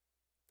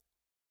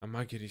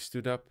 Amagari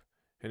stood up,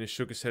 and he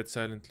shook his head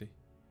silently.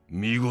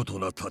 見事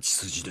な立ち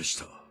筋でし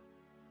た。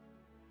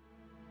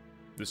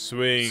 The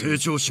swing... 成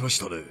長しまし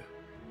たね、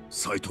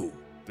サイト。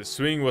 The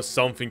swing was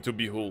something to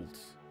behold.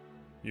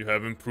 You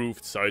have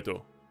improved,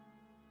 Saito.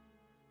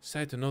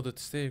 Saito nodded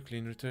stoically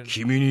in return.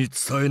 君に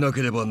伝えな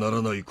ければな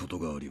らないこと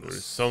がありま There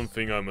is す。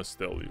 something I must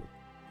tell you.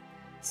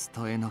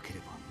 伝えなけれ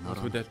ばな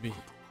What ら would ない that be?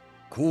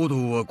 コー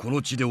ドはこ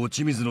の地で落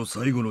ち水の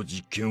最後の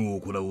実験を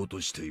行おうと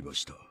していま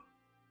した。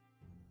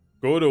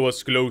 Godo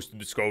was close to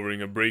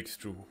discovering a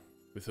breakthrough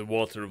with the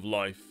water of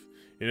life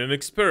in an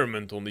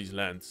experiment on these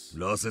lands.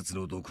 羅刹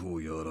の毒を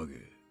和らげ、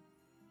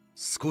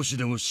少し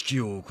でも死期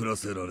を遅ら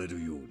せられ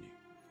るように。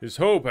 His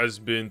hope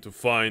has been to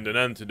find an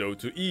antidote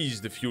to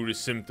ease the fury's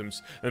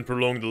symptoms and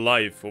prolong the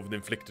life of the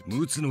inflicted.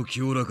 陸奥の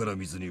清らかな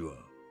水には、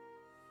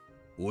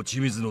落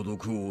ち水の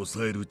毒を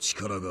抑える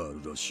力があ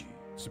るらしい。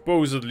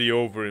 Supposedly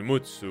over in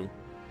Mutsu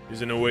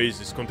is an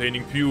oasis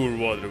containing pure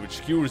water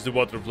which cures the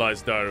water of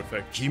life's dire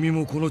effect. 君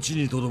もこの地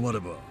にとどま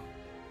れば、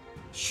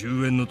終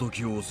焉の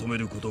時を収め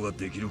ることが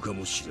できるか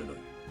もしれない。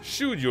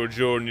 Should your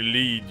journey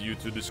lead you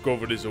to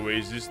discover this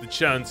oasis, the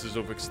chances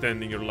of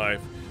extending your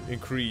life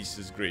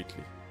increases greatly.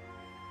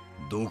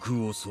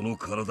 毒をその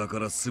体か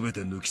ら全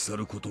て抜き去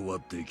ることは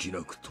でき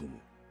なくとも。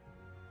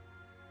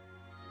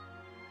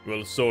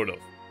 Well, sort of.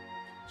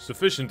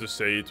 Sufficient to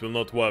say it will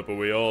not wipe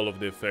away all of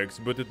the effects,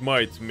 but it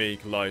might make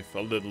life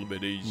a little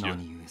bit easier.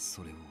 何故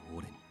それを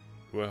俺に。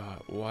 Well,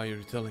 why are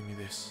you telling me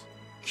this?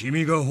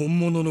 君が本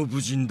物の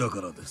武人だ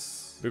からで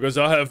す。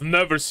 Because I have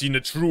never seen a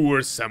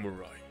truer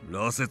samurai.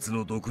 羅刹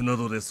の毒な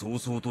どで早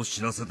々と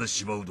死なせて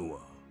しまうのは。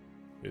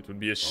 It would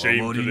be a shame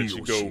to let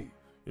you go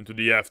into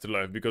the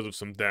afterlife because of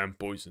some damn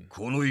poison.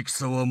 この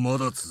戦はま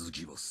だ続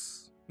きま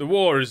す。 The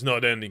war is not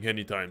ending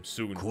anytime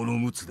soon. この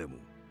陸奥でも、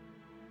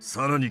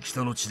さらに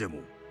北の地でも、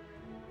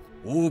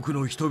多く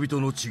の人々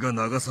の血が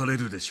流され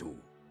るでしょ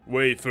う。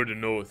Way further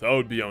north,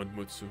 out beyond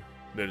Mutsu,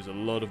 there is a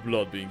lot of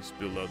blood being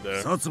spilled out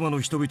there. 薩摩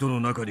の人々の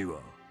中には、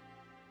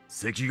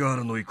関ヶ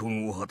原の遺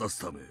恨を果たす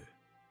ため、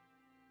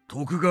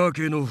徳川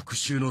家の復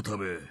讐のた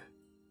め、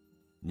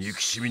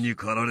憎しみに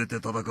駆られて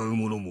戦う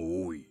者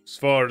も多い。As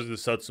far as the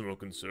Satsuma are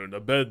concerned,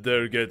 I bet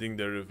they're getting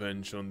their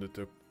revenge on the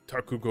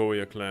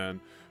Takugoya clan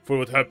for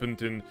what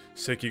happened in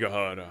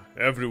Sekigahara.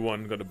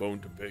 Everyone got a bone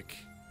to pick.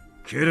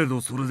 けれ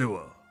どそれで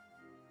は、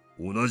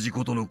同じ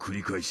ことの繰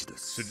り返しで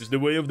す。Such is the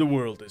way of the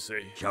world, they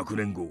say. 100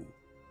年後、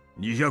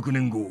200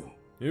年後。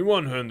In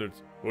 100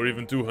 or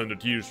even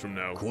 200 years from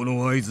now. こ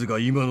の合図が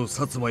今の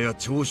薩摩や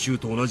長州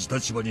と同じ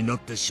立場になっ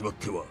てしまっ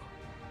ては、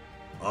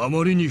あ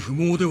まりに不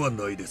毛では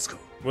ないですか。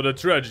What a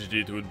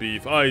tragedy it would be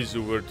if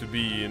Aizu were to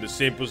be in the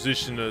same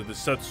position as the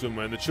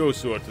Satsuma and the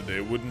Chosu are today,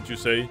 wouldn't you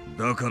say?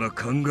 だから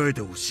考えて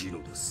ほしい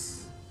ので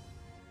す。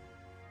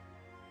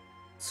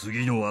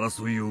次の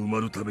争いを埋ま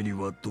るために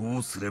はど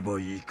うすれ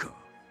ばいいか。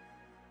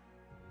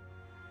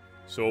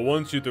So I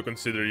want you to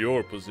consider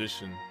your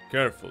position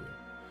carefully.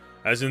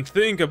 As in,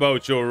 think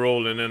about your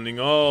role in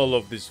ending all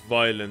of this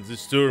violence,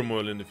 this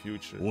turmoil in the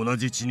future. 同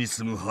じ地に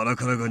住む腹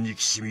からが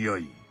憎しみ合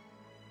い、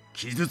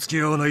傷つ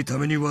け合わないた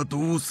めにはど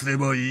うすれ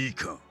ばいい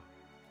か。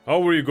How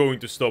are you going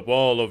to stop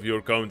all of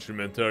your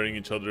countrymen tearing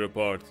each other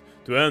apart,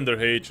 to end their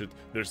hatred,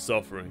 their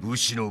suffering? 武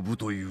士の武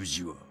という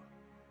字は、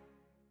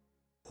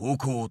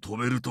矛を止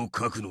めると書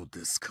くの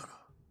ですか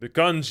ら。The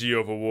kanji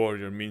of a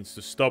warrior means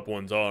to stop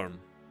one's arm.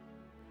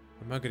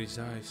 Amagari's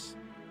eyes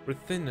were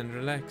thin and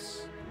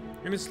relaxed,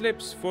 and his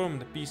lips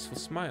formed a peaceful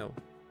smile.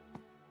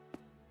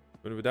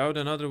 But without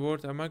another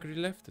word, Amagari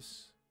left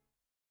us.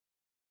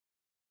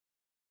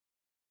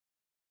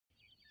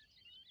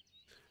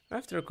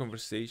 After a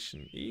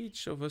conversation,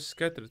 each of us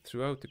scattered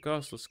throughout the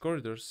castle's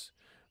corridors,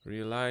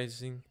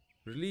 releasing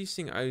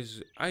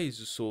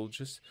Aizu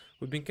soldiers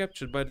who had been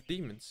captured by the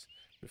demons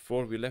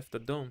before we left the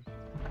dome.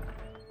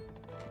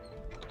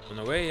 On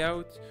our way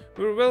out,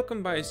 we were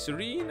welcomed by a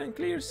serene and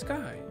clear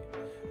sky.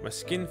 My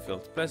skin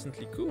felt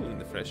pleasantly cool in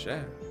the fresh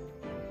air.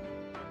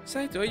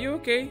 Saito, are you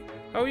okay?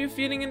 How are you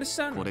feeling in the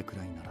sun?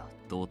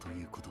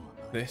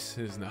 This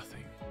is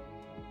nothing.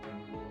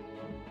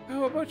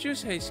 How about you,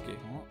 Seisuke?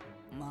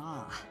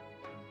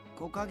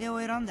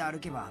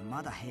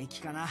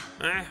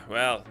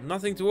 Well,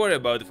 nothing to worry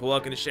about if we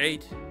walk in the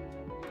shade.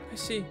 I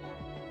see.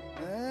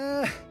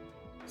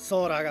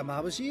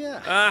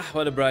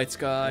 What a bright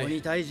sky.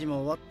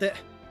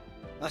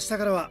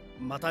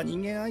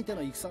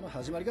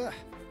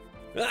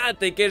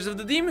 Take care of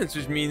the demons,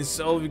 which means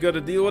all we gotta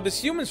deal with is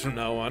humans from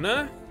now on,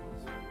 huh?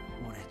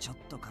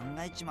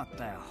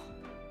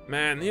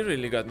 Man, you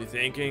really got me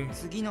thinking.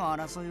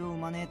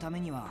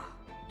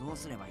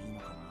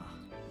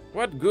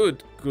 What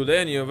good could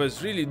any of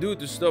us really do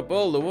to stop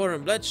all the war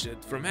and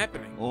bloodshed from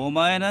happening?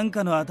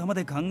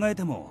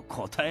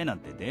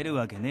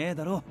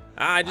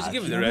 Just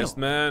give it a rest,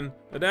 man.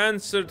 The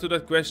answer to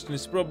that question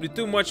is probably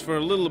too much for a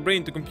little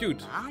brain to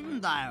compute. What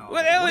the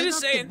hell are you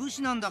saying?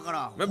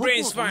 My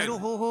brain's fine.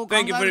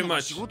 Thank you very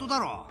much.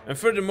 And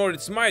furthermore,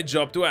 it's my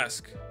job to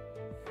ask.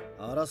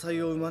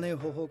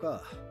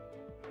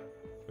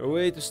 A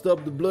way to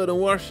stop the blood and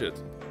bloodshed.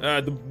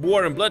 The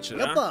war and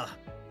bloodshed, huh?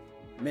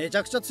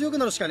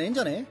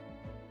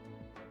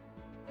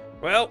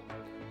 Well,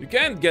 you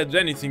can't get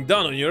anything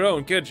done on your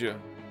own, can't you?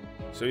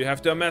 So you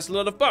have to amass a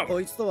lot of power.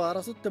 You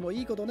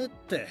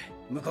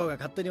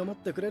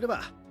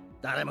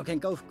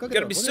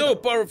gotta be so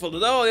powerful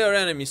that all your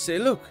enemies say,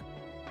 look,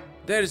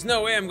 there's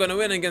no way I'm gonna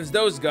win against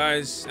those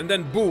guys, and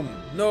then boom,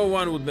 no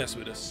one would mess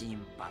with us.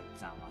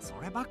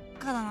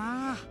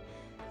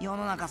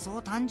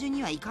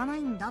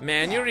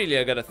 Man, you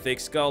really got a thick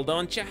skull,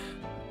 don't ya?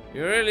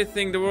 You really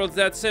think the world's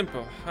that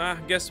simple?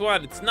 Guess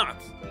what? It's not.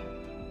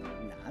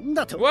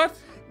 What?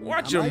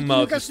 Watch your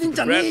mouth, you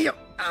stupid rat.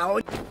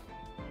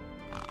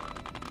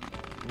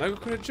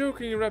 Nagakura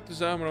jokingly wrapped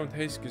his arm around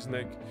Heisuke's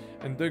neck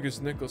and dug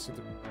his knuckles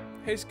into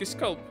Heisuke's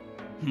scalp.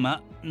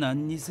 Well,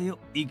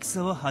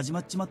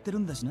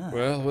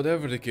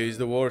 whatever the case,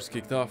 the war's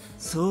kicked off.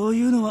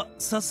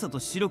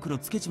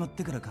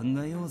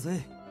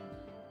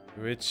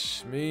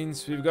 Which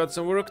means we've got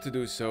some work to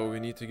do, so we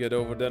need to get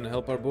over there and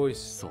help our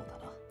boys.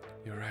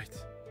 You're right.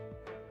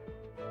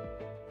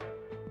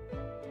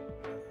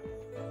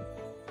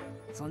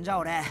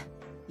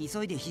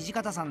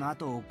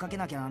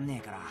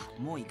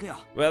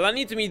 Well, I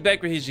need to meet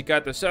back with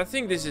Hijikata, so I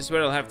think this is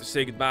where I'll have to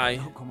say goodbye.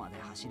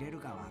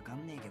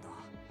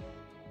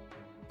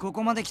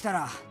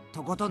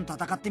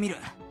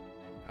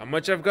 How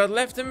much I've got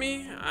left in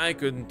me? I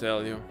couldn't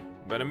tell you.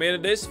 But I made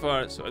it this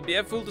far, so I'd be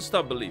a fool to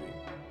stop believing.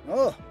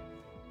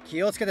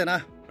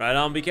 Right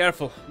on, be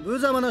careful.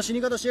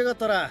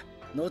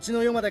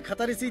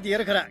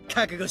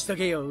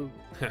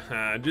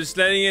 Just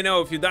letting you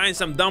know, if you die in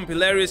some dumb,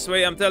 hilarious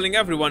way, I'm telling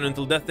everyone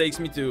until death takes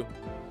me too.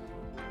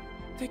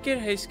 Take care,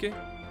 Heisuke.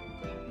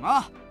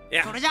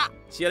 Yeah.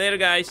 See you later,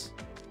 guys.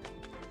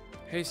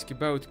 Heisuke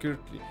bowed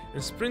curtly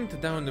and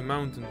sprinted down the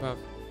mountain path.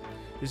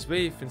 His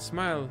wave and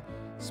smile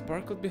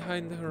sparkled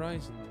behind the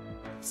horizon.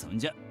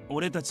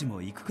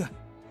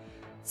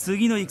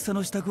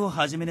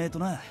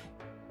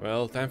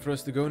 Well, time for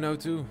us to go now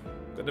too.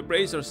 Gotta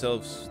brace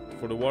ourselves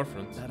for the war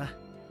front.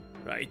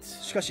 Right.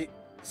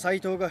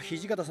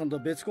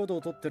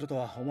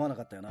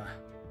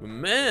 But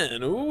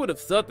man, who would have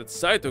thought that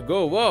Saito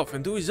go off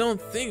and do his own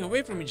thing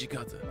away from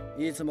Hijikata?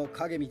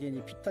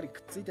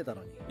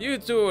 You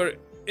two are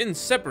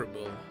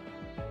inseparable.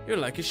 You're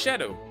like a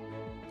shadow.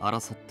 Our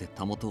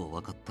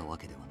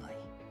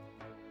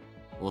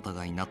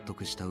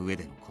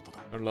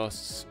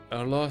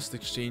last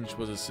exchange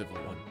was a civil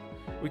one.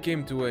 We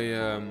came to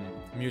a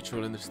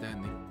mutual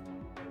understanding.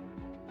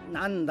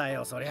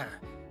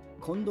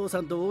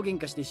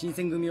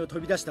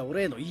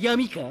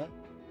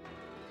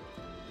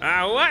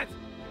 What?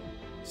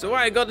 So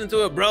I got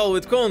into a brawl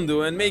with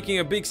Kondo and making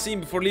a big scene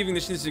before leaving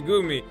the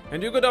Shinsengumi,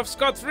 and you got off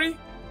scot-free?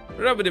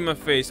 Rub it in my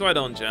face, why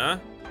don't you, huh?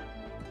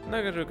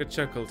 Nagaruka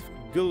chuckled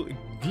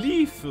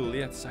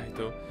gleefully at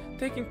Saito,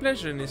 taking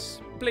pleasure in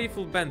his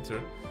playful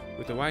banter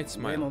with a wide で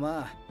smile. も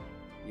ま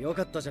あよ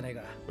かったじゃねえ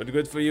か。 But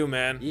good for you,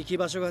 man. 行き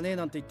場所がねえ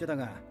なんて言ってた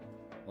が、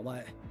お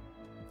前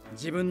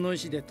自分の意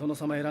思で殿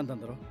様選んだん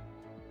だろ。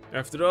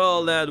 After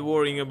all that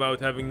worrying about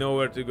having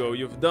nowhere to go,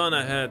 you've gone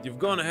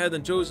ahead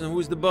and chosen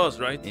who's the boss,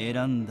 right? 選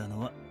んだの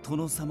は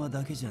殿様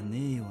だけじゃ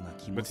ねえような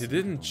気も But す he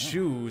るけど didn't な。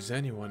 choose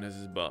anyone as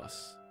his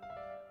boss.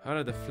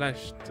 Harada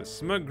flashed a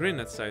smug grin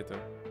at Saito.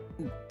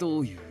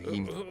 どういう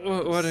意味？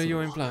 What are you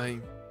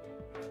implying?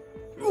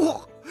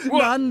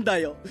 なんだ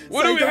よ。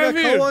 What do we サイ have ト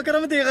here? が顔を赤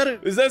めてやが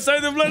る。 Is that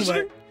Saito お前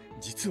blushing?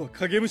 実は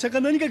影武者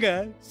か何か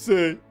か。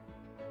 Say,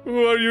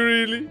 who are you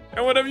really?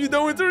 And what have you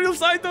done with the real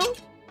Saito?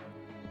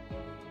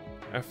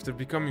 After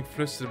becoming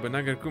flustered by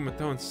Nagakuma's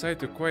tone,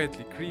 Saito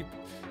quietly creeped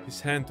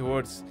his hand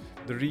towards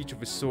the reach of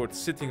his sword,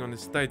 sitting on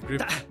his tight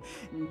grip.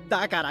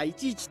 だからい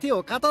ちいち手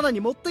を刀に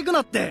持ってく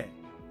なって。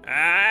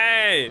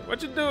 Hey,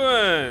 what you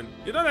doing?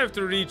 You don't have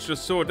to reach your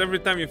sword every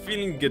time you're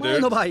feeling 前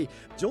の giddered. 場合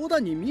冗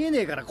談に見え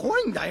ねえから怖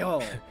いんだ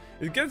よ。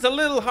 It gets a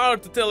little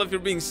hard to tell if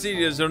you're being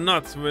serious or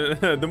not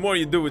the more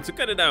you do it, so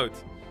cut it out.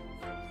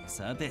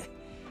 さて、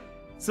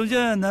それじ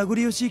ゃあ名残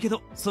惜しいけ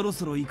ど、そろ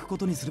そろ行くこ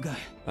とにするか。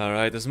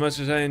 Alright, as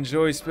much as I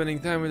enjoy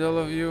spending time with all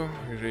of you,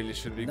 we really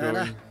should be だ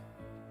な going.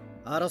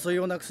 争い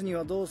をなくすに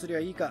はどうすりゃ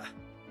いいか、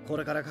こ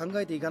れから考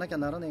えていかなきゃ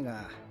ならねえ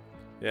が。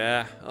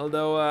 Yeah,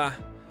 although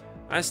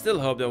I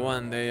still hope that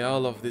one day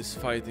all of this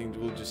fighting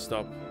will just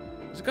stop.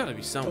 There's gotta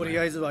be とり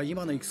あ somewhere. えずは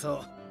今の戦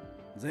を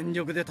全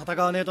力で戦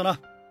わねえとな。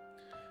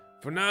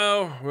 For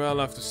now, we'll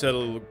have to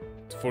settle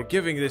for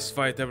giving this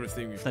fight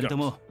everything 二 we've 人と got.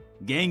 も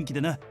元気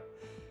でな。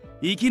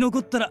生き残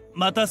ったら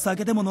また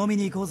酒でも飲み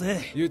に行こう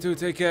ぜ。 You two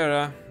take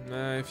care,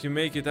 if you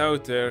make it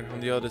out there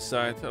on the other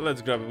side,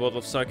 let's grab a bottle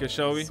of sake,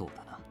 shall we? そう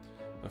だな。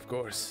 Of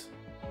course.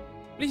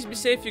 Please be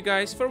safe, you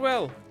guys.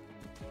 Farewell.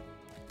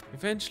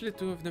 Eventually,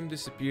 two of them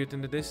disappeared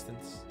in the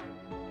distance.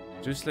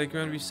 Just like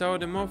when we saw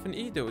them off in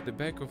Edo, the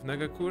back of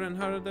Nagakura and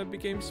Harada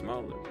became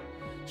smaller,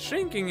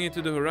 shrinking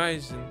into the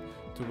horizon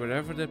to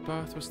wherever their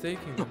path was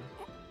taking them.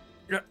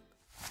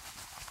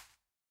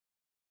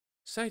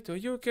 Saito, are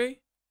you okay?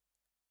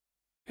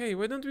 Hey,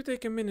 why don't we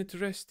take a minute to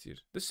rest here?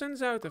 The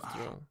sun's out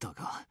after all. だ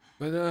が、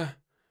 But,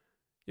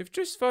 you've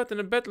just fought in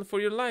a battle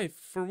for your life.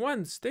 For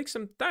once, take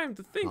some time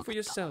to think for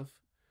yourself.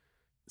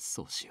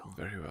 そうしよ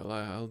う。 Very well,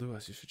 I'll do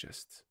as you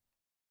suggest.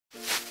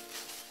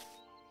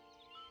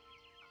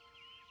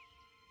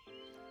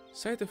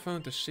 Saito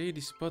found a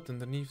shady spot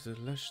underneath the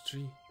lush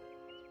tree.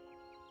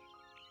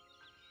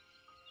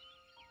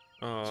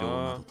 情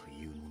などと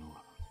いうもの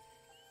は、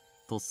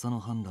とっさの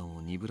判断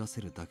を鈍ら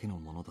せるだけの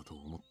ものだと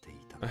思ってい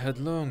た I が、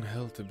 had long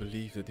held to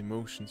believe that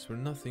emotions were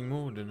nothing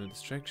more than a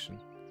distraction.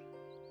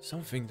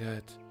 Something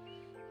that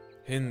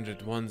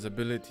hindered one's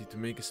ability to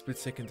make a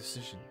split-second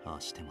decision. あ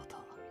あしてまた、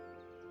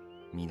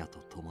皆と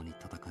共に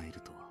戦え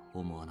るとは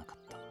思わなかっ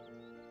た。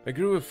 I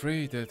grew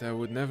afraid that I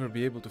would never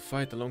be able to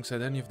fight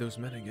alongside any of those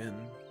men again.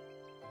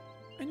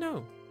 I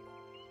know.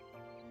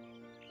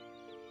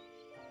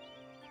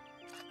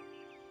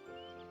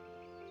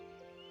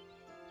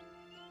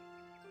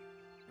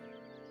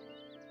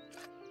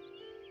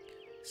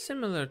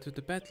 Similar to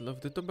the Battle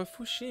of the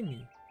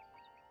Tobafushimi,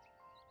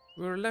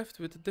 we were left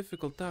with the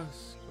difficult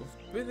task of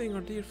bidding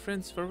our dear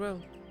friends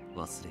farewell.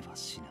 忘れは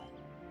しない。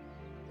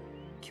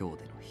今日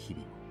での日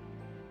々も、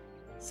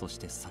そし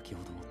て先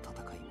ほどの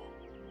戦いも。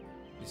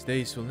 These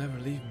days will never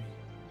leave me.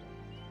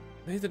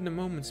 Neither the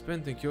moment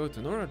spent in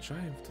Kyoto nor our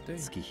triumph today.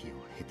 月日を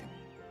経て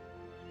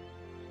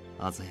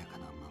も、鮮やか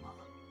なまま、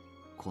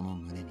この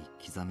胸に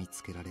刻み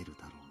つけられる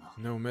だろうな。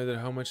 No matter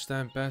how much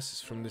time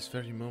passes from this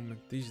very moment,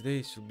 these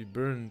days will be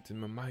burned in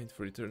my mind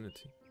for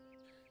eternity.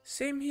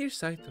 Same here,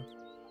 Saito.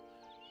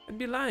 I'd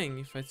be lying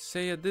if I'd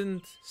say it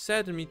didn't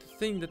sadden me to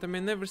think that I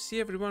may never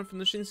see everyone from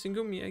the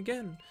Shinsengumi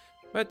again,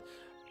 but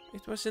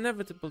it was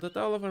inevitable that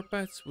all of our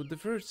paths would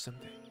diverge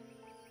someday.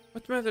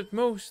 What mattered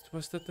most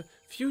was that the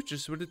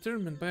futures were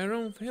determined by our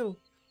own will.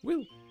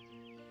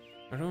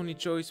 Our only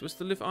choice was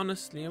to live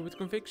honestly and with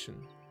conviction.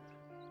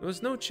 There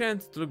was no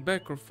chance to look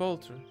back or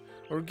falter,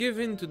 or give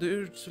in to the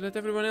urge to let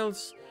everyone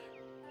else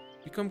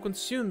become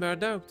consumed by our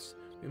doubts.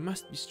 We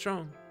must be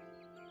strong.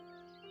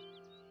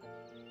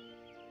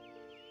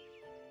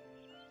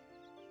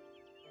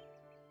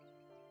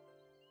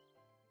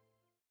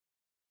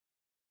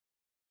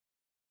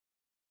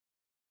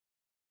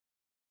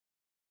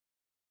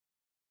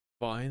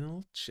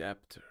 Final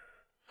chapter.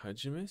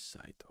 Hajime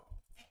Saito.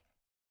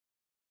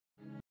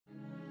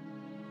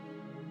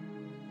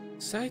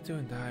 Saito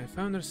and I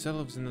found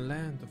ourselves in a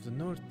land of the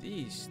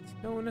northeast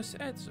known as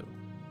Ezo,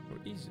 or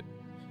Izo.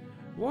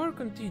 War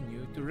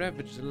continued to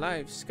ravage the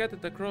lives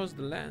scattered across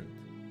the land.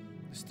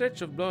 The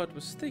stretch of blood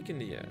was thick in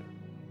the air.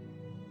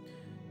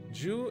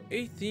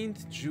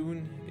 18th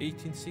June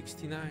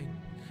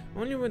 1869.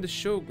 Only when the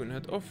shogun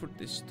had offered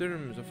his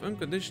terms of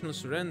unconditional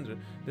surrender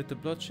did the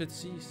bloodshed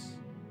cease.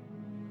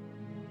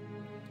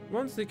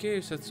 Once the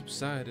chaos had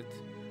subsided,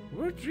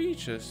 word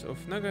reached us of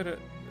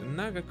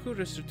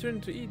Nagakura's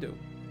return to Edo.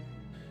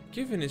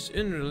 Given his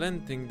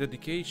unrelenting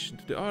dedication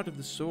to the art of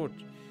the sword,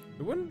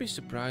 you wouldn't be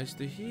surprised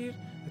to hear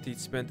that he'd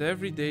spent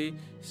every day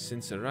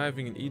since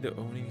arriving in Edo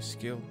owning his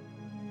skill.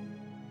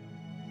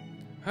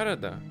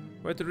 Harada,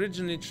 who had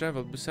originally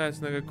traveled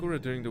besides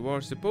Nagakura during the war,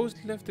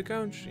 supposedly left the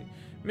country,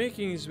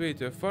 making his way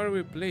to a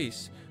faraway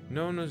place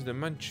known as the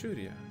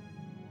Manchuria.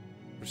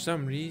 For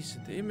some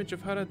reason, the image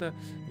of Harada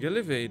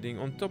gallivanting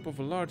on top of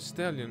a large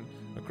stallion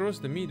across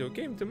the meadow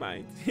came to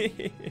mind.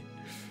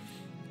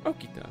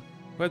 Okita,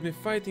 who had been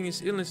fighting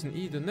his illness in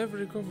Edo, never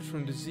recovered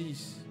from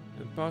disease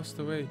and passed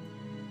away.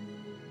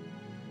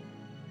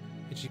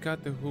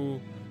 Hijikata, who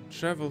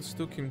travels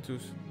took him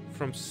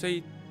from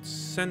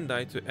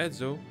Sendai to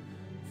Ezo,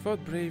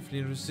 fought bravely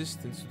in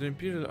resistance to the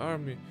imperial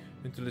army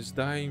until his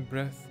dying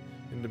breath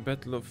in the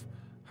Battle of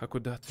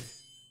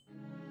Hakodate,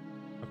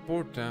 a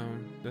port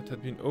town that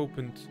had been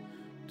opened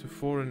to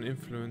foreign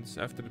influence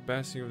after the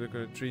passing of the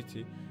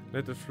treaty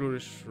later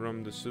flourished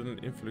from the sudden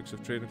influx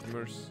of trade and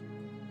commerce.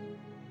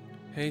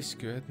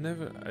 Heisuke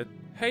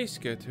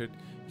had heard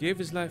gave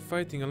his life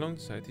fighting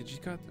alongside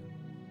Hijikata.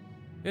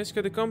 Heisuke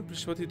had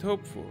accomplished what he'd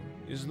hoped for.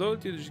 His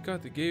loyalty to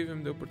Hijikata gave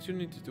him the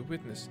opportunity to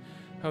witness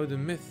how the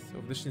myth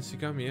of the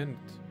Shinigami ended.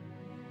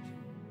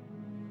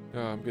 Oh,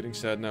 I'm getting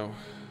sad now.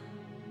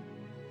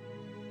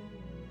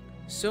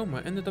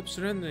 Soma ended up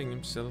surrendering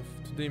himself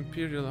to the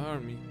Imperial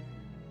Army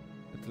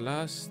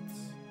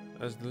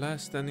as the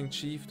last standing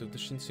chief of the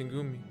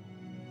Shinsengumi.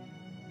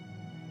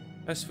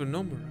 As for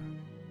Nomura,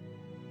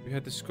 we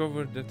had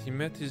discovered that he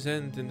met his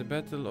end in the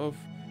Battle of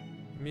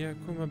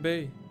Miyakuma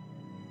Bay.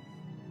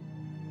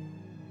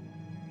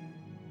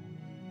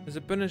 As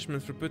a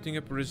punishment for putting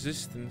up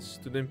resistance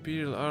to the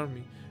Imperial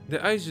Army, the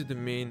Aizu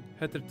domain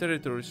had their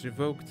territories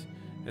revoked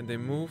and they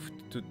moved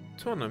to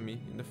Tonami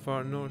in the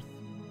far north.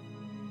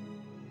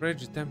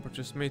 Frigid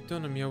temperatures made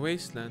Tonami a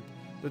wasteland.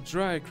 The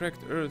dry,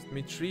 cracked earth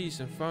made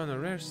trees and fauna a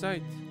rare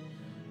sight.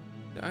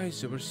 The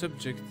Aizu were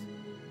subject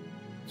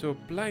to a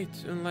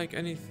plight unlike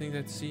anything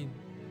they'd seen,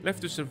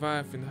 left to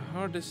survive in the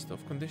hardest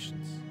of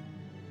conditions.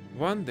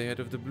 One day out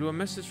of the blue, a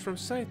message from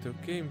Saito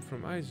came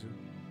from Aizu.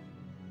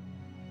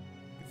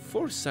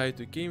 Before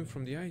Saito came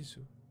from the Aizu.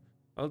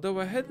 Although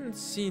I hadn't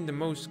seen the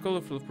most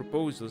colorful of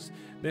proposals,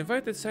 they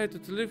invited Saito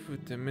to live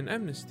with them in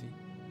amnesty.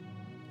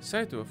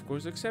 Saito, of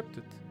course,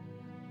 accepted.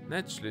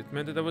 Naturally, it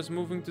meant that I was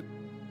moving to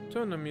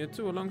Tonami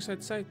too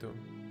alongside Saito.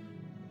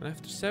 And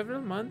after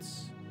several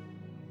months...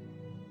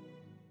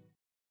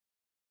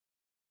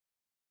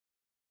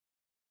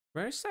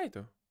 Where is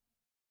Saito?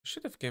 He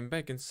should have come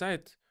back in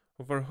sight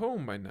of our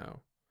home by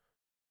now.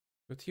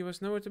 But he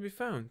was nowhere to be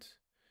found.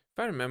 If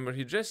I remember,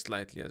 he dressed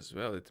lightly as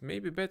well. It may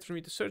be better for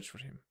me to search for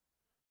him.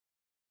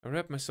 I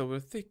wrapped myself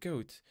with a thick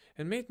coat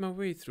and made my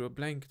way through a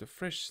blanket of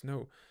fresh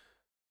snow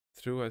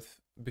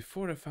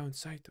before I found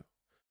Saito.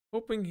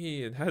 Hoping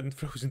he hadn't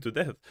frozen to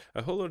death,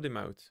 I hollered him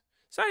out.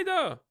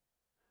 Saito!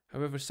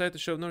 However, Saito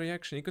showed no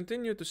reaction. He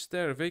continued to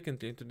stare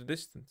vacantly into the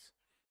distance.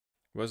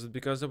 Was it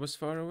because I was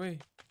far away?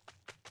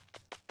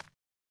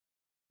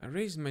 I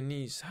raised my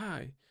knees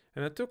high,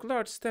 and I took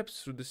large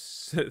steps through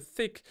the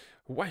thick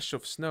wash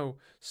of snow,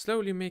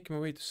 slowly making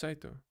my way to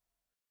Saito.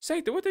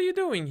 Saito, what are you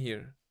doing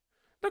here?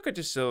 Look at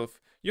yourself.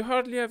 You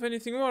hardly have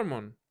anything warm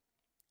on.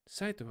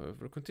 Saito,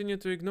 however, continued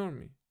to ignore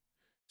me.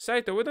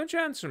 Saito, why don't you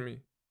answer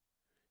me?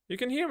 You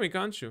can hear me,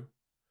 can't you?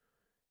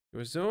 He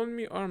was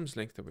only arm's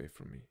length away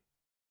from me,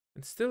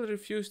 and still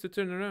refused to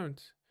turn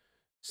around.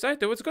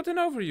 Saito, what's gotten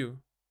over you?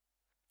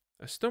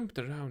 I stomped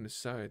around his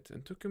side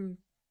and took him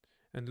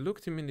and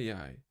looked him in the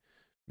eye,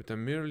 but he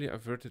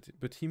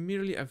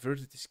merely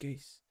averted his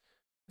gaze.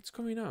 What's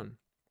going on?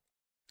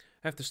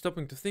 After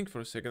stopping to think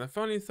for a second, I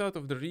finally thought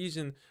of the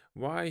reason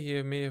why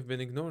he may have been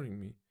ignoring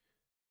me.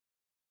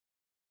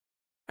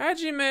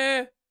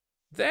 Hajime!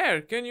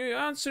 There, can you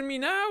answer me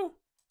now?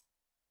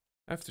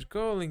 After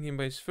calling him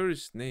by his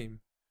first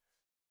name,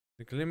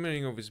 the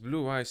glimmering of his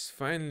blue eyes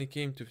finally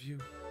came to view.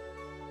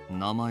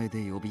 名前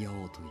で呼び合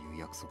おうという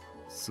約束を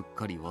すっ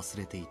かり忘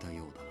れていた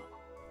ようだな。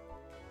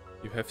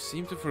You have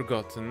seemed to have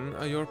forgotten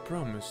your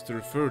promise to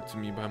refer to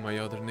me by my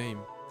other name.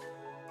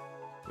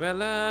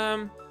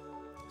 Well,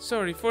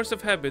 sorry, force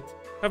of habit.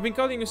 I've been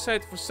calling you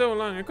Saito for so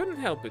long, I couldn't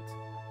help it.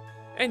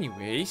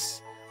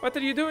 Anyways, what are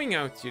you doing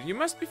out here? You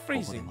must be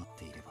freezing.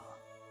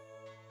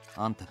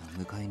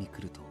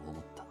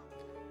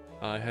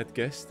 I had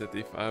guessed that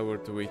if I were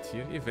to wait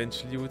here,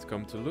 eventually you would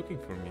come to looking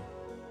for me.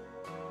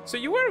 So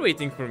you were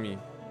waiting for me?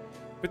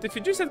 But if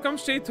you just had come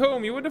straight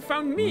home, you would have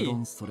found me.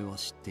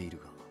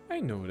 I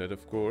know that,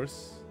 of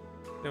course.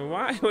 Then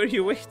why were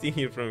you waiting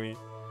here for me?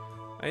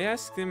 I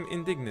asked him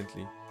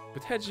indignantly,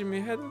 but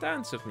Hajime hadn't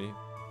answered me.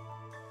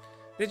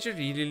 Did you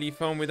really leave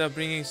home without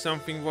bringing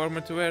something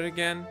warmer to wear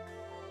again?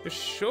 Your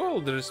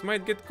shoulders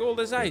might get cold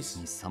as ice.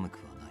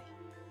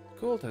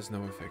 Cold has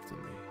no effect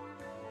on me.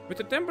 But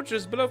the temperature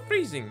is below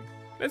freezing.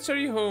 Let's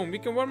hurry home, we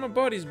can warm our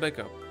bodies back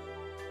up.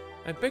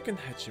 I beckoned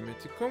Hajime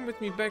to come with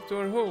me back to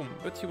our home,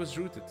 but he was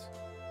rooted.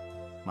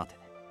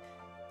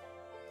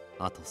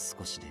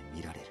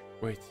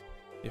 Wait,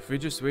 if we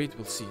just wait,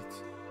 we'll see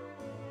it.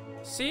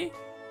 See?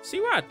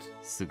 See what?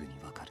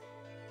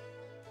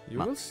 You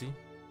will see.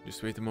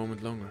 Just wait a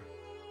moment longer.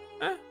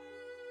 Ah!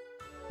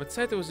 What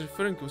Saito was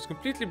referring to was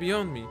completely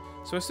beyond me,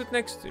 so I stood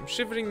next to him,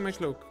 shivering in my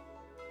cloak.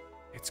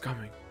 It's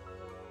coming.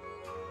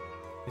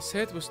 His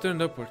head was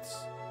turned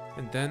upwards,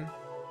 and then...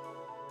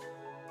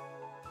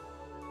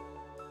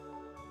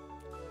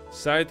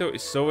 Saito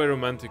is so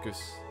romanticus.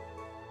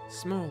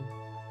 Small,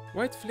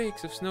 white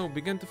flakes of snow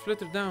began to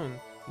flutter down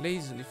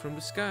lazily from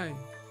the sky.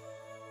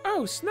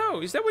 Oh,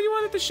 snow! Is that what you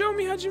wanted to show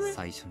me, Hajime?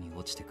 I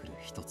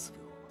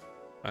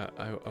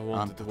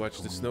wanted to watch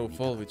the snow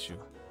fall with you.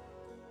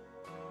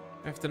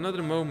 After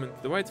another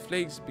moment, the white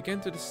flakes began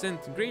to descend,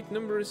 great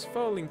numbers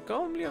falling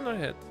calmly on our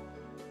head.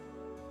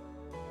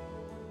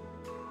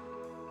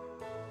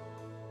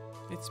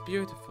 It's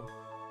beautiful.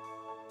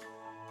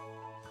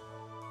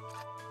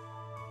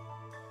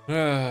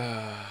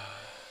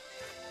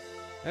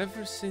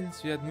 Ever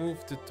since we had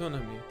moved to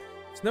Tonami,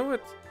 snow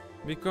had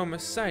become a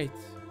sight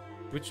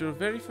which were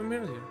very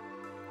familiar.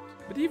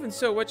 But even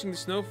so, watching the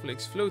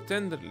snowflakes float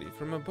tenderly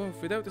from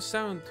above without a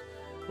sound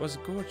was a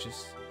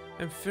gorgeous,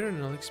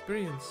 infernal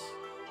experience.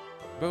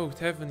 Both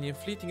heavenly and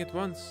fleeting at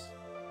once.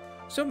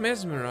 So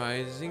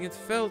mesmerizing it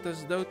felt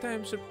as though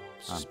time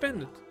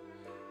suspended.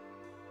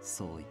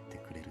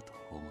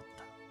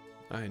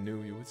 I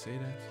knew you would say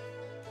that.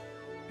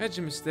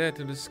 Hajime stared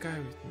to the sky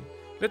with me,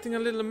 letting a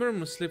little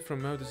murmur slip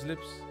from out his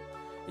lips.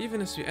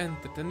 Even as we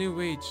entered a new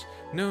age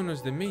known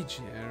as the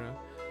Meiji era,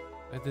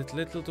 I did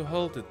little to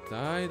halt the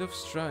tide of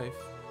strife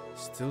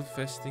still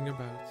festing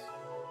about.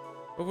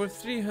 Over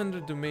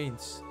 300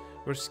 domains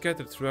were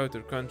scattered throughout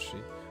our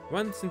country,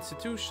 once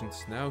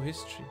institutions, now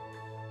history.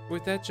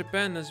 With that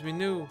Japan as we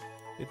knew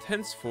it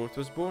henceforth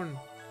was born.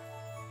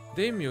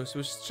 Daimyos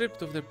were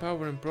stripped of their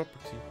power and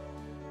property,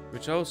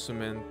 which also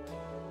meant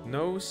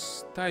no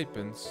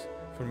stipends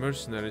for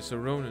mercenaries or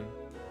ronin.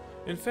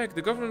 In fact,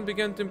 the government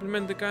began to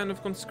implement a kind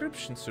of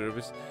conscription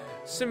service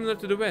similar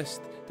to the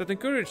West that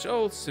encouraged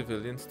all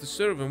civilians to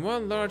serve in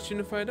one large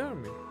unified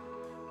army.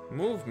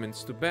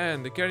 Movements to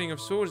ban the carrying of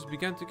swords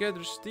began to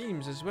gather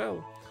steam as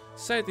well,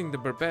 citing the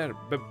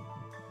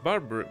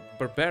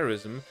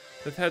barbarism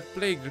that had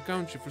plagued the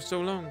country for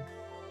so long.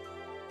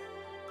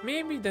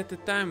 Maybe that the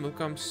time will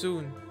come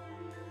soon,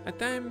 a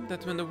time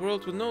that when the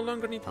world will no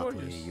longer need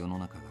warriors.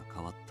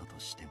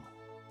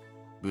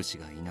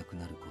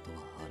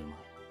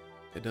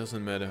 It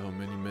doesn't matter how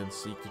many men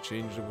seek to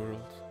change the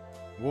world.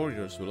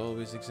 Warriors will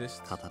always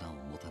exist.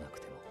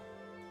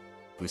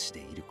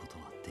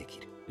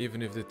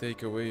 Even if they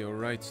take away our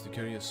rights to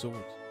carry a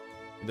sword,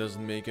 it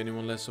doesn't make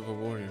anyone less of a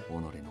warrior.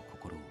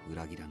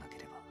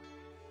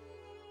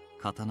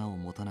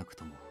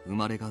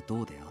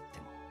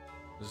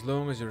 As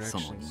long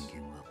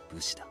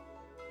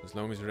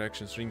as your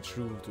actions ring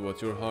true to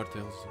what your heart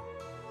tells you,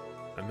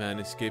 a man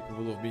is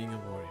capable of being a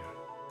warrior,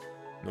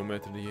 no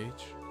matter the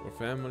age or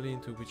family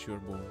into which you are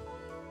born.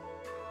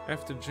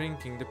 After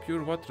drinking the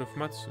pure water of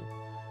Matsu,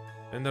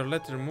 and our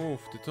later move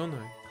to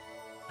Tonai.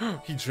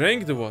 He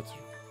drank the water!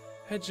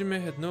 Hajime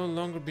had no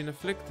longer been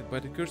afflicted by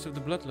the curse of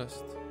the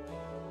bloodlust.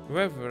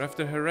 However,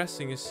 after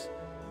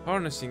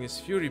harnessing his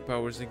fury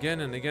powers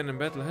again and again in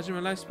battle,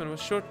 Hajime's lifespan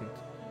was shortened.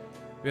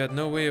 We had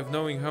no way of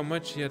knowing how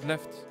much he had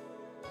left.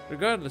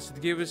 Regardless,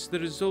 it gave us the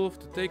resolve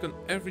to take on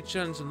every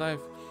challenge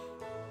life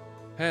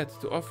had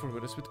to offer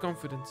us with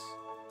confidence.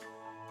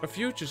 Our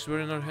futures were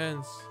in our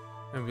hands,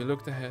 and we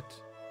looked ahead.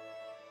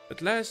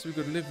 At last we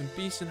could live in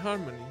peace and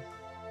harmony.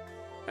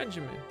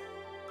 Hajime,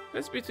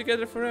 let's be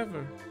together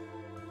forever.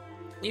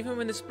 Even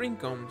when the spring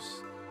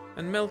comes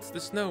and melts the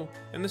snow,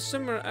 and the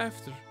summer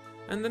after,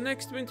 and the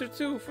next winter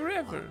too,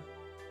 forever.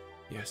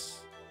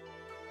 Yes.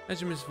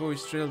 Hajime's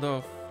voice trailed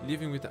off,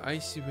 leaving with the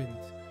icy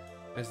wind,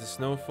 as the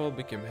snowfall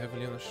became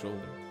heavily on her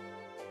shoulder.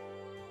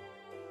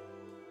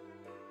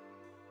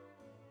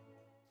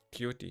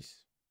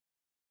 Cuties.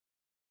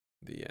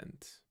 The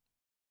end.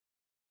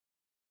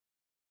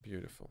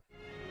 Beautiful.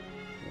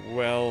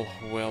 Well,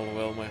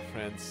 my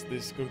friends,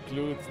 this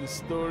concludes the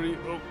story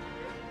of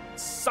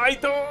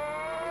Saito!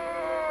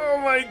 Oh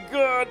my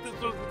god,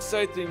 this was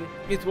exciting.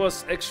 It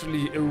was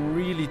actually a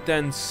really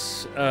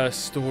tense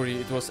story.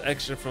 It was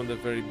action from the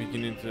very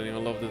beginning to the end. I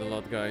loved it a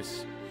lot,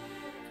 guys.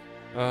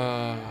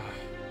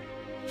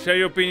 Share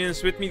your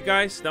opinions with me,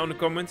 guys, down in the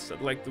comments.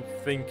 I'd like to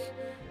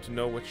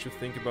know what you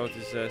think about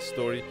this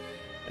story.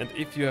 And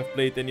if you have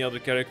played any other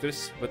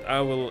characters, but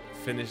I will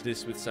finish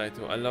this with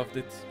Saito. I loved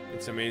it.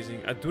 It's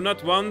amazing. I do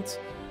not want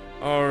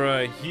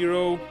our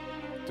hero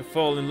to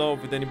fall in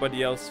love with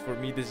anybody else. For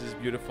me, this is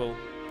beautiful.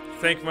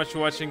 Thank you much for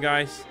watching,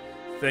 guys.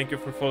 Thank you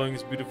for following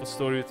this beautiful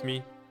story with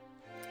me.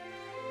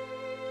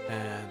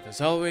 And as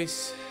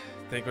always,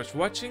 thank you much for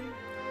watching.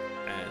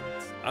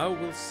 And I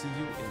will see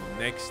you in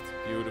the next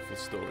beautiful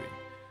story.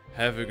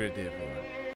 Have a great day, everyone.